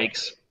psychiatric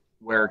breaks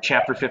where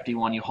Chapter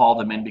 51, you haul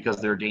them in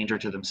because they're a danger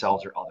to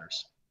themselves or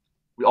others.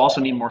 We also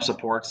need more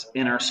supports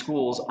in our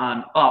schools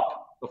on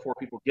up before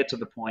people get to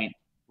the point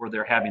where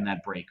they're having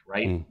that break,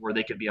 right, where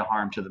they could be a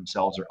harm to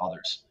themselves or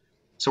others.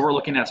 So we're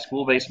looking at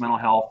school-based mental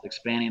health,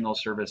 expanding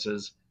those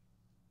services,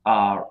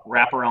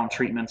 wraparound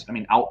treatments,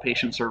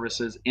 outpatient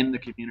services in the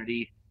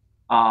community.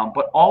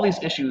 But all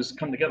these issues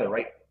come together,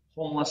 right?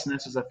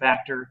 Homelessness is a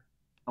factor.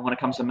 And when it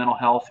comes to mental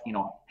health,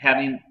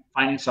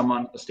 finding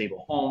someone a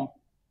stable home,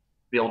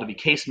 be able to be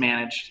case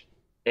managed,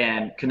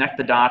 and connect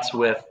the dots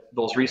with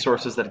those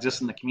resources that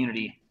exist in the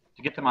community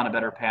to get them on a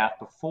better path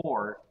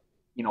before,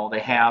 they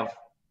have,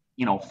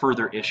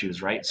 further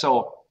issues, right?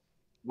 So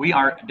we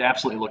are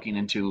absolutely looking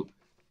into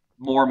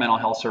more mental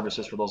health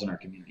services for those in our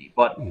community.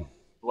 But the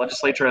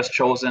legislature has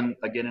chosen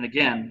again and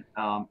again.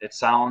 It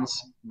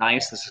sounds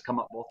nice. This has come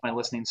up both my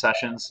listening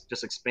sessions.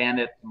 Just expand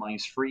it.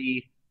 Money's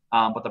free.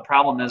 But the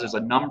problem is there's a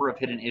number of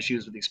hidden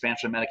issues with the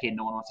expansion of Medicaid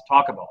no one wants to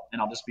talk about.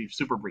 And I'll just be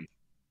super brief.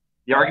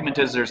 The argument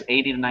is there's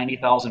 80 to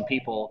 90,000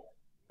 people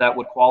that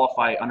would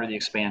qualify under the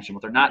expansion.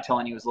 What they're not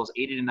telling you is those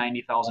 80 to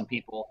 90,000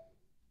 people,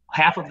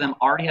 half of them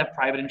already have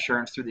private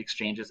insurance through the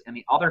exchanges, and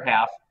the other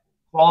half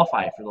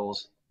qualify for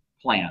those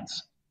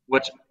plans,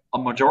 which a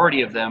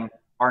majority of them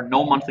are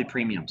no monthly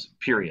premiums,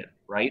 period,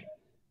 right?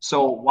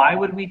 So why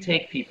would we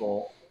take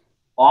people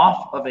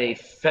off of a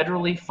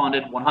federally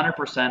funded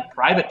 100%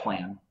 private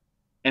plan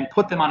and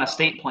put them on a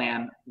state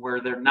plan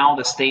where now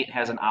the state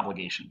has an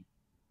obligation?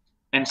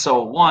 And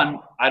so, one,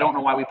 I don't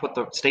know why we put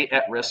the state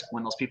at risk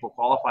when those people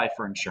qualify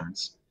for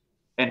insurance.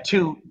 And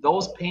two,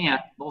 those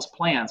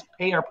plans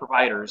pay our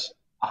providers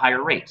a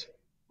higher rate.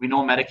 We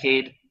know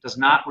Medicaid does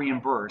not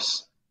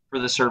reimburse for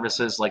the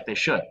services like they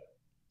should.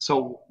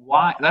 So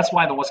that's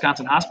why the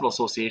Wisconsin Hospital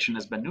Association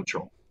has been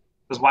neutral.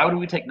 Because why would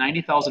we take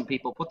 90,000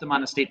 people, put them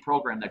on a state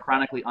program that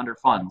chronically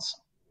underfunds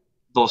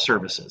those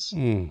services?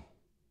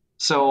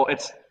 So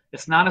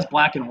it's not as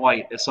black and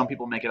white as some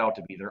people make it out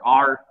to be. There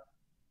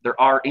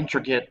are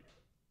intricate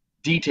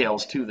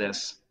details to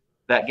this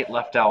that get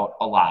left out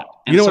a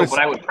lot. And but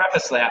I would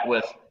preface that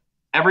with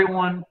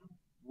everyone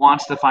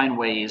wants to find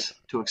ways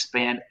to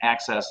expand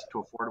access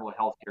to affordable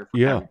health care for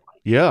everybody.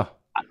 Yeah.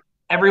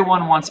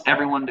 Everyone wants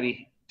everyone to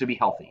be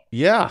healthy.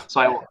 Yeah. So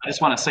I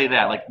just want to say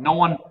that, like, no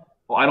one,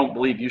 I don't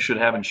believe you should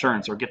have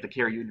insurance or get the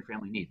care you and your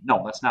family need.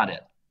 No, that's not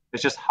it.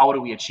 It's just how do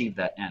we achieve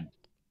that end?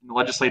 And the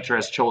legislature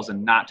has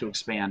chosen not to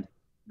expand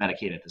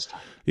Medicaid at this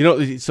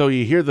time. So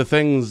you hear the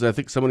things, I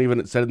think someone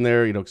even said in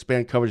there,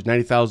 expand coverage,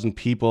 90,000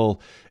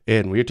 people.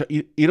 And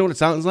you know what it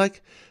sounds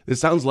like? It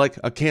sounds like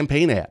a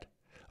campaign ad,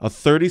 a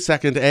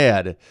 30-second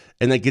ad,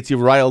 and that gets you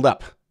riled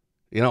up.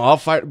 I'll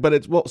fight,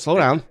 but slow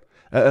down.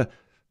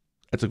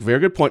 That's a very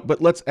good point,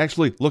 but let's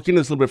actually look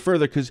into this a little bit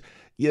further because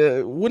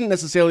you wouldn't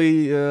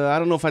necessarily, I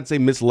don't know if I'd say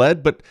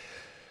misled, but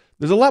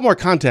there's a lot more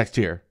context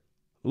here.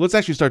 Let's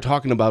actually start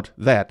talking about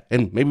that,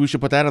 and maybe we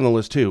should put that on the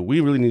list too. We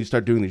really need to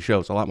start doing these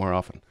shows a lot more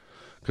often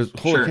because,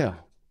 holy cow,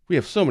 we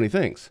have so many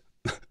things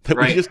that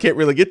we just can't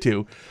really get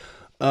to.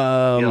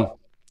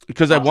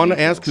 Because I want to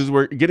ask, because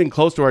we're getting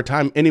close to our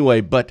time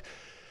anyway, but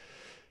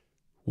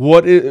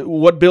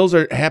what bills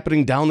are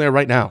happening down there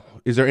right now?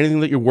 Is there anything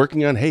that you're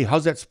working on? Hey,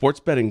 how's that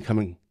sports betting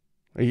coming?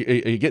 Are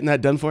you getting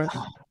that done for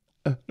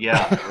us?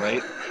 Yeah,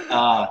 right.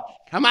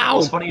 Come on. Well,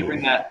 it's funny you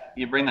bring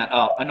that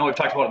up. I know we've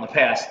talked about it in the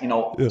past.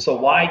 So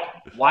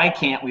why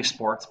can't we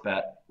sports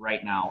bet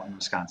right now in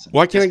Wisconsin?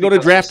 Why can't I go to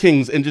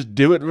DraftKings and just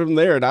do it from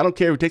there? And I don't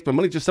care who takes my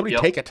money. Just somebody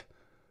take it.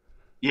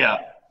 Yeah.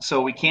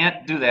 So we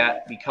can't do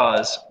that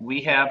because we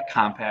have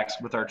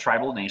compacts with our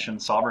tribal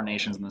nations, sovereign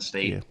nations in the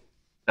state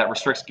that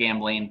restricts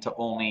gambling to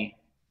only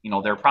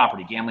their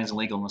property. Gambling is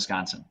illegal in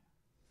Wisconsin.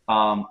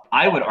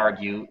 I would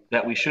argue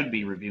that we should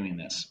be reviewing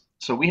this.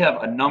 So we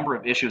have a number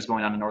of issues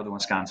going on in northern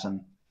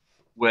Wisconsin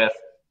with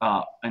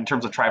in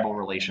terms of tribal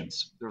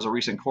relations. There was a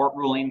recent court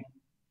ruling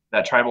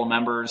that tribal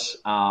members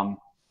on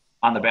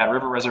the Bad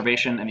River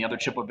Reservation and the other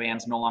Chippewa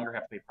bands no longer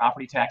have to pay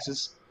property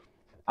taxes.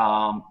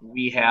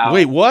 We have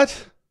Wait,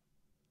 what?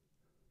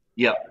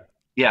 Yep.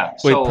 Yeah.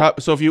 Wait, So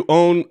so if you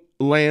own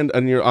land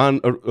and you're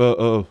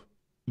on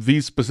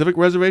these specific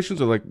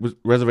reservations, or like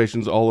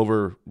reservations all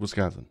over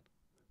Wisconsin?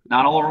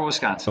 not all over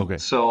Wisconsin. Okay.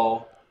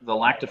 So the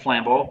Lac de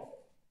Flambeau,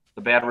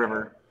 the Bad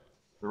River,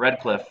 the Red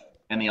Cliff,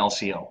 and the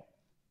LCO.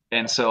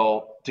 And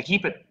so to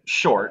keep it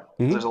short,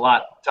 Mhm. there's a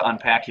lot to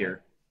unpack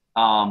here.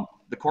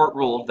 The court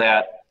ruled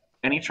that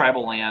any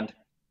tribal land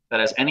that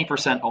has any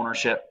percent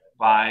ownership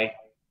by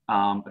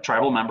a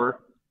tribal member,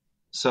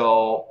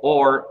 so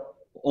or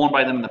owned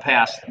by them in the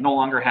past, no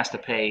longer has to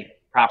pay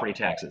property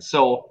taxes.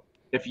 So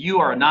if you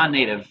are a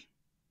non-native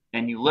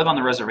and you live on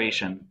the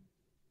reservation,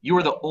 you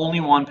are the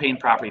only one paying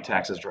property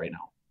taxes right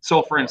now.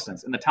 So, for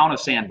instance, in the town of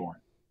Sanborn,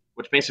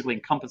 which basically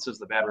encompasses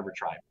the Bad River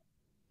tribe,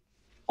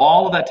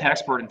 all of that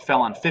tax burden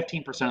fell on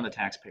 15% of the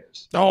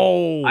taxpayers.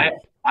 Oh, I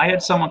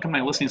had someone come to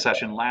my listening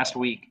session last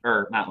week,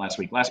 or not last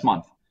week, last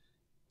month,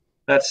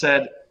 that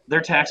said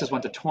their taxes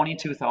went to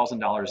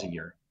 $22,000 a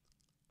year.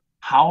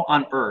 How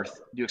on earth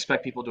do you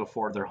expect people to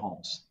afford their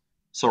homes?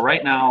 So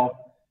right now,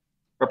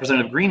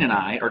 Representative Green and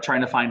I are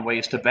trying to find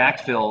ways to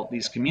backfill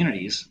these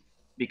communities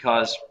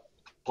because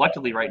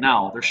collectively right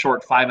now they're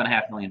short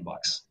 $5.5 million.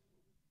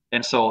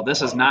 And so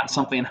this is not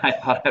something I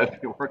thought I would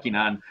be working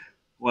on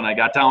when I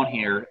got down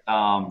here.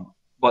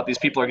 But these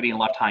people are getting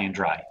left high and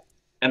dry,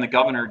 and the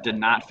governor did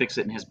not fix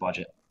it in his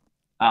budget.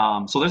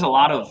 So there's a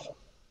lot of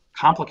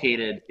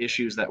complicated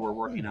issues that we're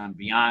working on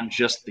beyond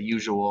just the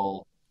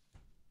usual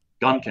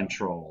gun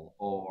control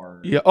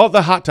or yeah, all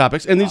the hot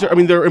topics, and these are, I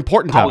mean, they're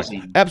important topics.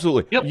 housing.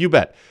 Absolutely, Yep. you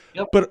bet.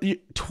 Yep. But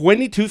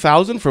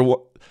 22,000 for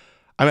what?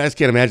 I mean, I just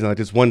can't imagine like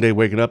just one day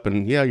waking up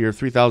and yeah, your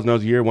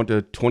 $3,000 a year went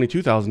to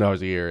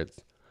 $22,000 a year. It's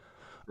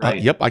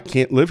Right. yep, I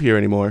can't live here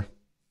anymore.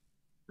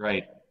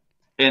 Right.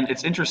 And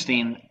it's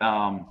interesting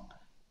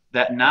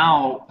that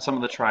now some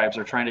of the tribes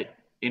are trying to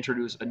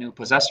introduce a new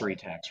possessory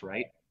tax,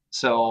 right?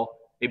 So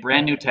a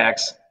brand new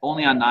tax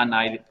only on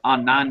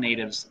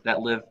non-natives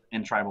that live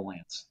in tribal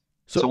lands.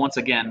 So- So once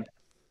again,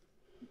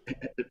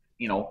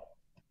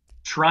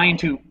 trying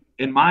to,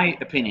 in my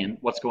opinion,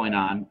 what's going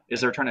on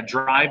is they're trying to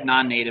drive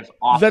non-native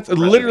off. That's the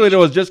literally what I reservation.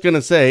 was just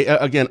gonna say.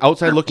 Again,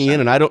 outside looking in,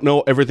 100%. and I don't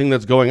know everything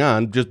that's going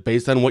on. Just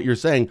based on what you're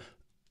saying,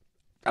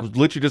 I was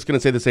literally just gonna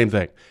say the same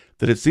thing.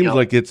 That it seems Yep.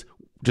 like it's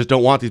just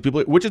don't want these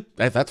people, which is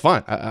that's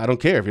fine. I don't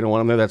care if you don't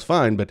want them there. That's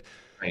fine. But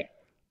Right.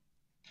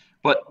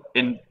 But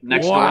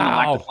next door in the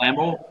Lac Wow. de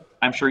Flambeau,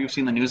 I'm sure you've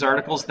seen the news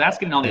articles. That's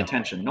getting all the Yeah.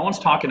 attention. No one's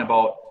talking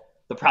about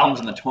the problems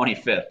in the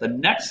 25th. The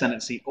next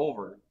Senate seat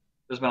over,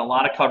 there's been a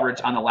lot of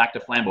coverage on the Lac de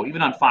Flambeau,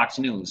 even on Fox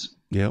News,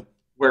 yep.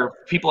 where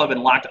people have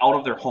been locked out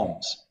of their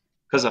homes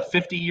because a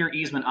 50-year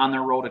easement on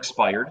their road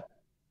expired.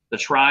 The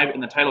tribe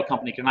and the title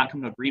company cannot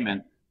come to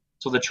agreement,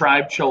 so the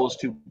tribe chose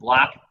to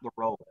block the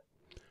road.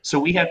 So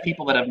we have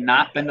people that have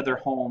not been to their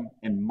home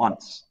in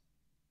months.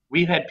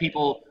 We've had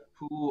people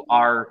who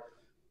are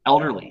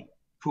elderly,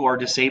 who are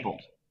disabled,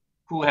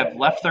 who have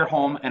left their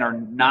home and are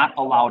not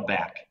allowed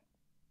back.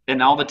 And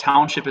now the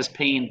township is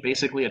paying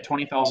basically a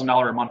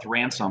 $20,000 a month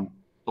ransom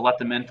to let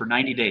them in for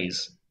 90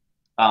 days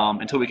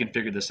until we can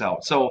figure this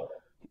out. So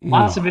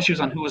lots of issues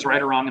on who was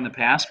right or wrong in the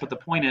past, but the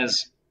point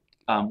is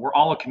we're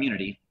all a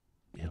community,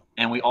 Yeah.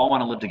 and we all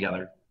want to live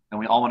together, and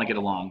we all want to get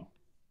along.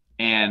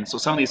 And so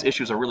some of these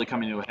issues are really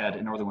coming to a head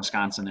in northern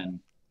Wisconsin, and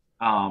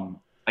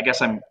I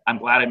guess I'm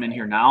glad I'm in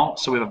here now,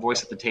 so we have a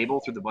voice at the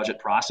table through the budget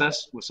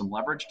process with some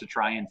leverage to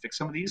try and fix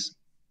some of these.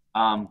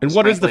 And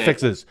what is the frankly,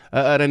 fixes?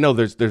 And I know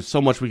there's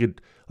so much we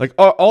could like.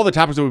 All the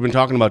topics that we've been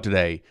talking about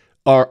today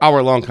are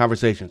hour-long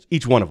conversations,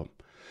 each one of them.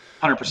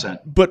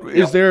 100%. But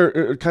is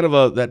there kind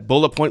of that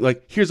bullet point?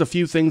 Like, here's a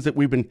few things that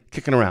we've been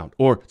kicking around,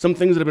 or some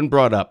things that have been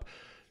brought up.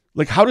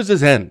 Like, how does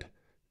this end?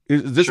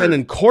 Does this Sure. end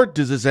in court?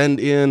 Does this end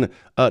in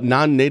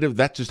non-native?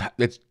 That's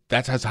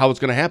how it's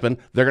going to happen.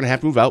 They're going to have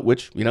to move out,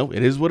 which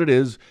it is what it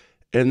is.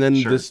 And then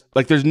Sure. this,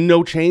 like, there's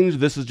no change.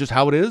 This is just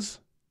how it is.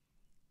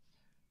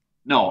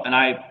 No, and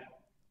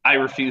I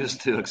refuse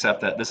to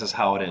accept that this is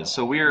how it is.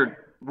 So we're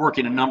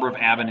working a number of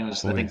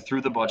avenues, I think,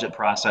 through the budget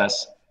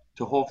process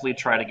to hopefully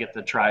try to get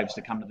the tribes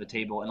to come to the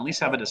table and at least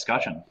have a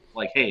discussion.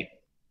 Like, hey,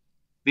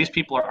 these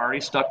people are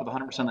already stuck with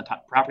 100% of the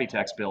property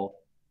tax bill.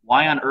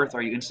 Why on earth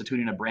are you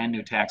instituting a brand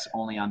new tax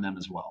only on them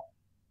as well?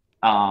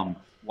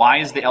 Why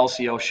is the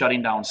LCO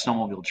shutting down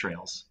snowmobile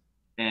trails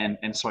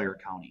in Sawyer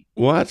County?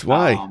 What?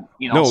 Why?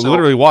 No, so-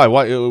 literally, why?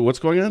 Why? What's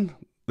going on?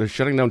 They're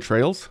shutting down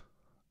trails?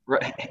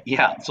 Right.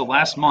 Yeah. So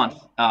last month,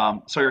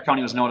 Sawyer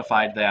County was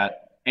notified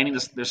that any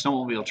of their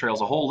snowmobile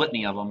trails, a whole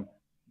litany of them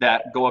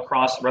that go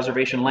across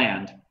reservation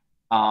land,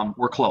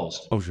 were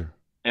closed. Oh, sure.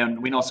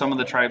 And we know some of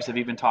the tribes have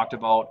even talked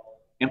about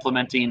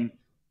implementing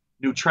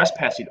new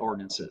trespassing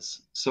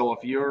ordinances. So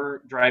if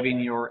you're driving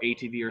your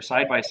ATV or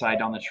side-by-side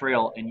down the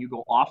trail and you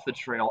go off the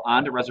trail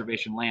onto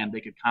reservation land,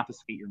 they could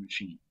confiscate your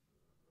machine.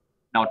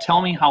 Now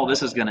tell me how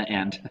this is going to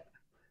end Oh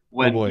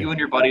when boy. you and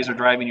your buddies are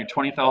driving your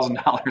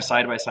 $20,000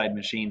 side by side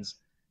machines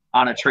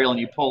on a trail and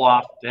you pull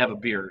off to have a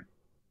beer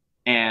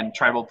and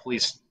tribal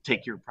police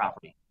take your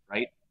property,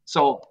 right?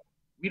 So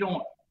we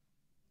don't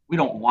we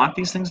don't want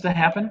these things to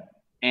happen,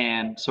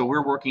 and so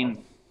we're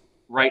working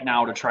right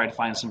now to try to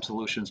find some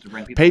solutions to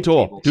bring people Pay to the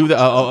toll. table Do so the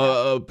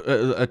this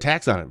doesn't happen. a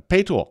tax on it.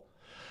 Pay toll.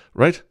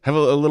 Right? Have a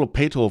little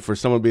pay toll for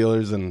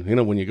snowmobilers, and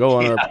when you go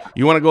on our, Yeah,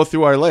 you want to go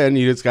through our land,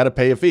 you just got to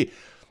pay a fee.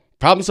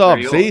 Problem there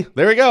solved. you See, go.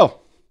 there we go. There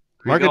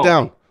you Mark it go.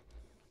 down.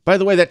 By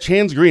the way, that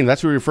Chan's Green,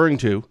 that's what you're referring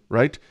to,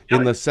 right?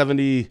 In the Yep.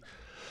 70,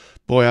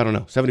 boy, I don't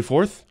know,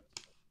 74th.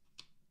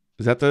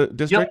 Is that the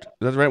district? Yep.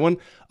 Is that the right one?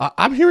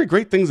 I'm hearing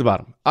great things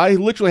about him. I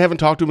literally haven't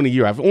talked to him in a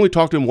year. I've only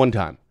talked to him one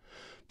time.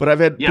 But I've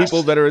had people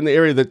Yes. that are in the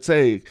area that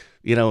say,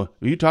 have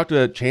you talked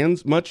to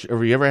Chan's much? Or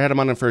have you ever had him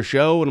on for a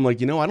show? And I'm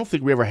like, I don't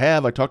think we ever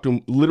have. I talked to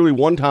him literally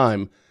one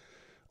time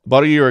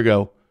about a year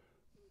ago.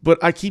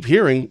 But I keep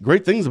hearing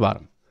great things about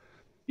him.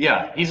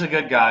 Yeah, he's a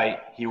good guy.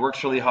 He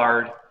works really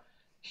hard.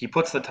 He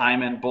puts the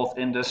time in both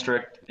in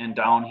district and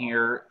down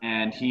here,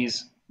 and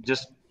he's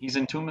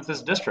in tune with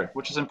his district,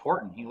 which is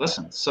important. He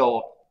listens.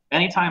 So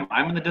anytime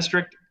I'm in the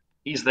district,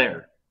 he's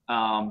there.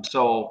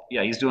 So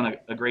yeah, he's doing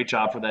a great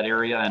job for that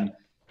area, and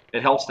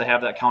it helps to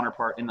have that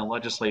counterpart in the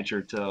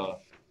legislature to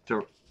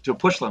to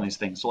push on these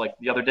things. So like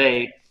the other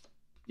day,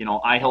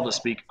 I held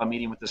a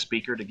meeting with the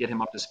speaker to get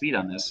him up to speed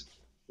on this.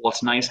 Well,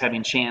 it's nice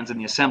having Chans in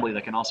the assembly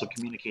that can also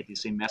communicate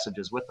these same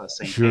messages with us,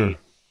 saying, Sure. "Hey,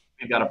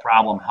 we've got a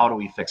problem. How do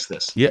we fix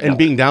this Yeah, and together?"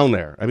 being down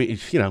there. I mean,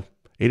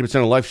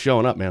 80% of life's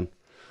showing up, man.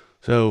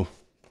 So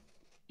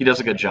He does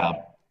a good job.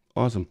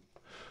 awesome.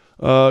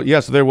 So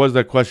there was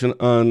that question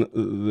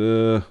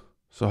on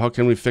so how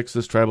can we fix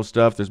this tribal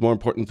stuff? There's more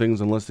important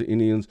things unless the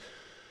Indians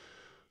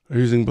are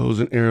using bows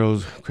and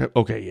arrows. Crap.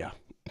 Okay, yeah.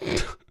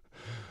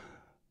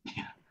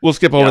 We'll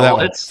skip over that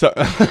Well,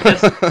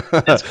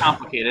 one. it's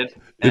complicated,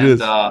 It and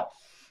is.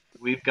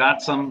 we've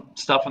got some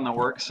stuff in the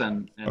works,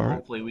 and All right.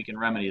 hopefully we can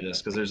remedy this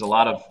because there's a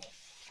lot of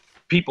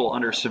people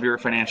under severe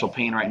financial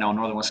pain right now in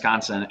northern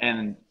Wisconsin,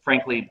 and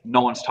frankly, no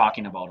one's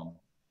talking about them,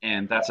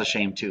 and that's a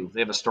shame too.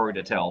 They have a story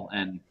to tell,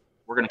 and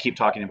we're going to keep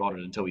talking about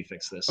it until we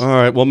fix this. All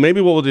right. Well, maybe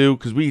what we'll do,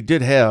 because we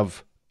did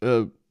have,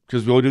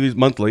 because we'll do these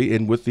monthly,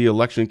 and with the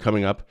election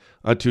coming up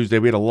on Tuesday,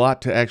 we had a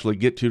lot to actually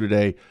get to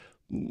today.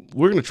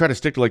 We're going to try to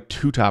stick to like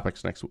 2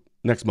 topics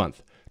next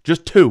month,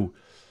 just 2,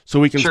 so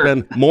we can Sure.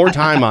 spend more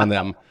time on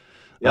them.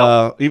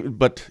 Yep.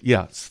 But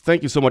yeah,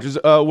 thank you so much.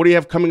 What do you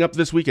have coming up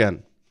this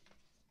weekend?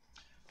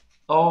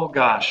 Oh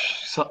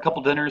gosh, so a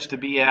couple dinners to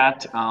be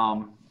at.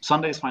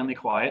 Sunday's finally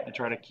quiet. I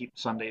try to keep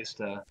Sundays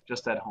to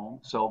just at home.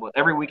 So, but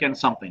every weekend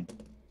something,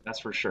 that's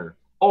for sure.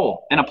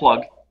 Oh, and a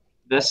plug.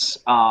 This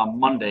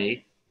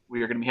Monday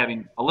we are going to be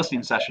having a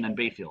listening session in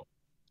Bayfield.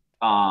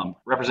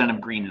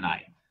 Representative Green and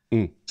I.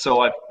 Mm.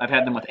 So I've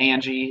had them with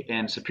Angie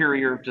and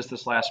Superior just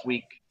this last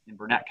week in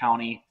Burnett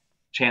County.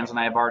 Chans and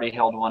I have already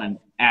held one in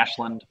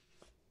Ashland,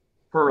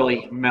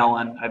 Hurley,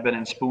 Mellon. I've been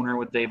in Spooner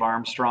with Dave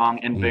Armstrong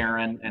and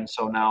Barron, and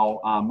so now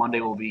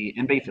Monday will be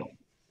in Bayfield.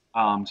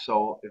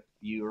 So if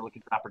you are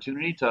looking for an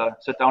opportunity to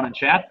sit down and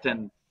chat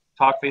and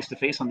talk face to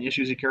face on the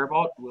issues you care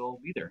about, we'll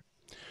be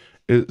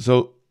there.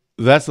 So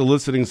that's the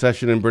listening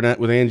session in Burnett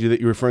with Angie that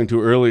you were referring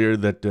to earlier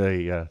that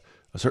a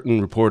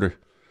certain reporter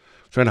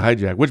trying to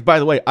hijack, which, by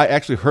the way, I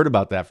actually heard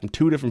about that from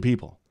 2 different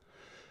people.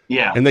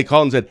 Yeah. And they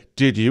called and said,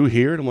 "Did you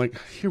hear it?" I'm like,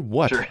 "Hear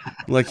what?" Sure.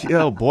 I'm like,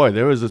 oh boy,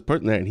 there was this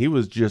person there, and he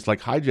was just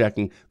like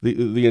hijacking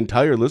the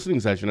entire listening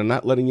session and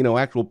not letting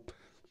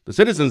the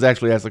citizens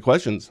actually ask the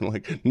questions. I'm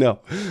like, no.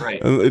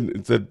 Right. And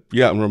it said,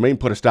 yeah, and Romaine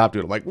put a stop to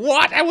it. I'm like,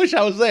 what? I wish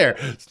I was there.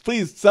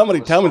 Please,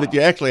 somebody tell me that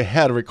you actually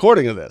had a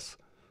recording of this.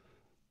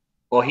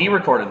 Well, he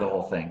recorded the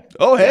whole thing.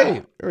 Oh, hey,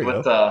 Yeah. there we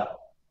With go.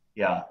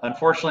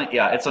 unfortunately,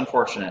 it's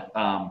unfortunate.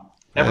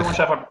 Everyone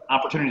should have an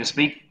opportunity to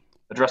speak,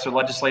 address their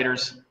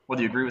legislators,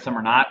 whether you agree with them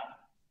or not.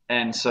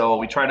 And so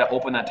we try to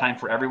open that time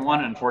for everyone.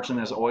 And unfortunately,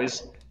 there's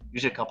always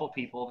usually a couple of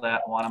people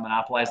that want to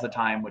monopolize the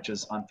time, which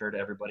is unfair to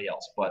everybody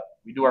else. But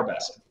we do our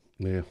best.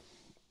 Yeah.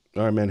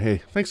 All right, man. Hey,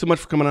 thanks so much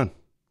for coming on.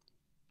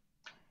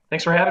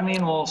 Thanks for having me,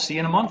 and we'll see you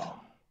in a month.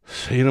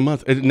 See you in a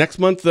month. Next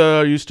month,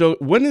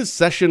 when is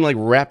session like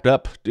wrapped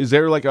up? Is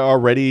there like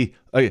already,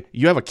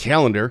 you have a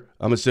calendar,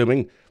 I'm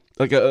assuming,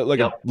 like a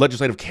Yep.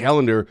 legislative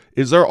calendar.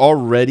 Is there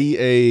already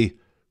a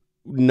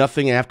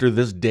nothing after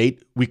this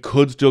date? We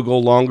could still go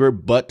longer,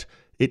 but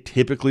it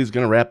typically is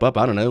going to wrap up.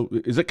 I don't know.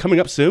 Is it coming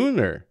up soon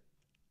or?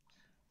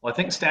 Well, I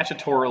think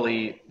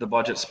statutorily the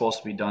budget's supposed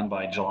to be done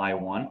by July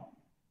 1,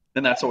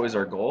 and that's always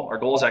our goal. Our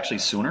goal is actually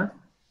sooner,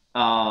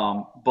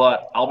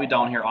 but I'll be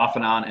down here off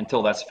and on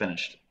until that's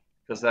finished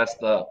because that's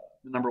the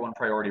number one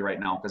priority right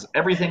now. Because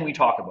everything we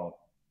talk about,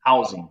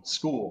 housing,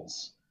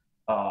 schools,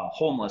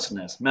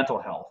 homelessness, mental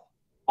health,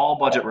 all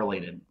budget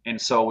related, and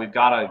so we've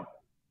got to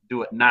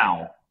do it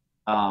now.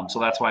 So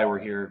that's why we're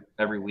here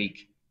every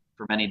week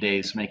for many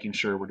days, making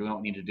sure we're doing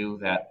what we need to do.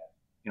 That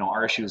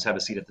our issues have a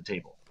seat at the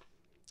table.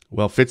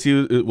 Well,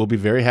 Fitzy will be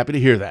very happy to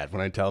hear that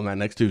when I tell him that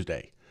next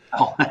Tuesday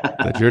Oh.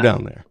 that you're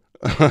down there.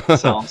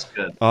 Sounds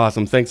good.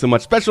 Awesome. Thanks so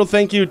much. Special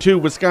thank you to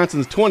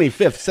Wisconsin's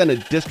 25th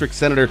Senate District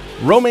Senator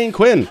Romaine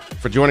Quinn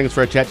for joining us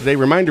for our chat today.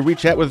 Reminder, we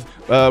chat with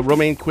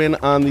Romaine Quinn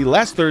on the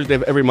last Thursday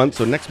of every month.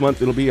 So next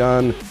month it'll be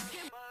on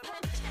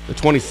the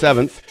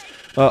 27th.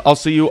 I'll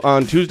see you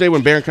on Tuesday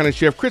when Barron County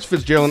Sheriff Chris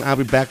Fitzgerald and I'll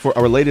be back for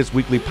our latest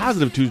weekly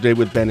Positive Tuesday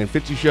with Ben and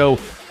Fitzy show.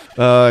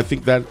 I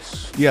think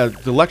that's,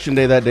 it's election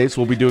day that day,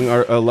 so we'll be doing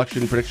our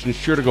election predictions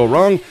sure to go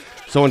wrong.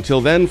 So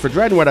until then, for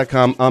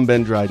DrydenWire.com, I'm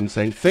Ben Dryden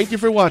saying thank you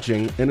for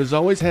watching, and as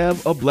always,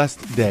 have a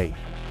blessed day.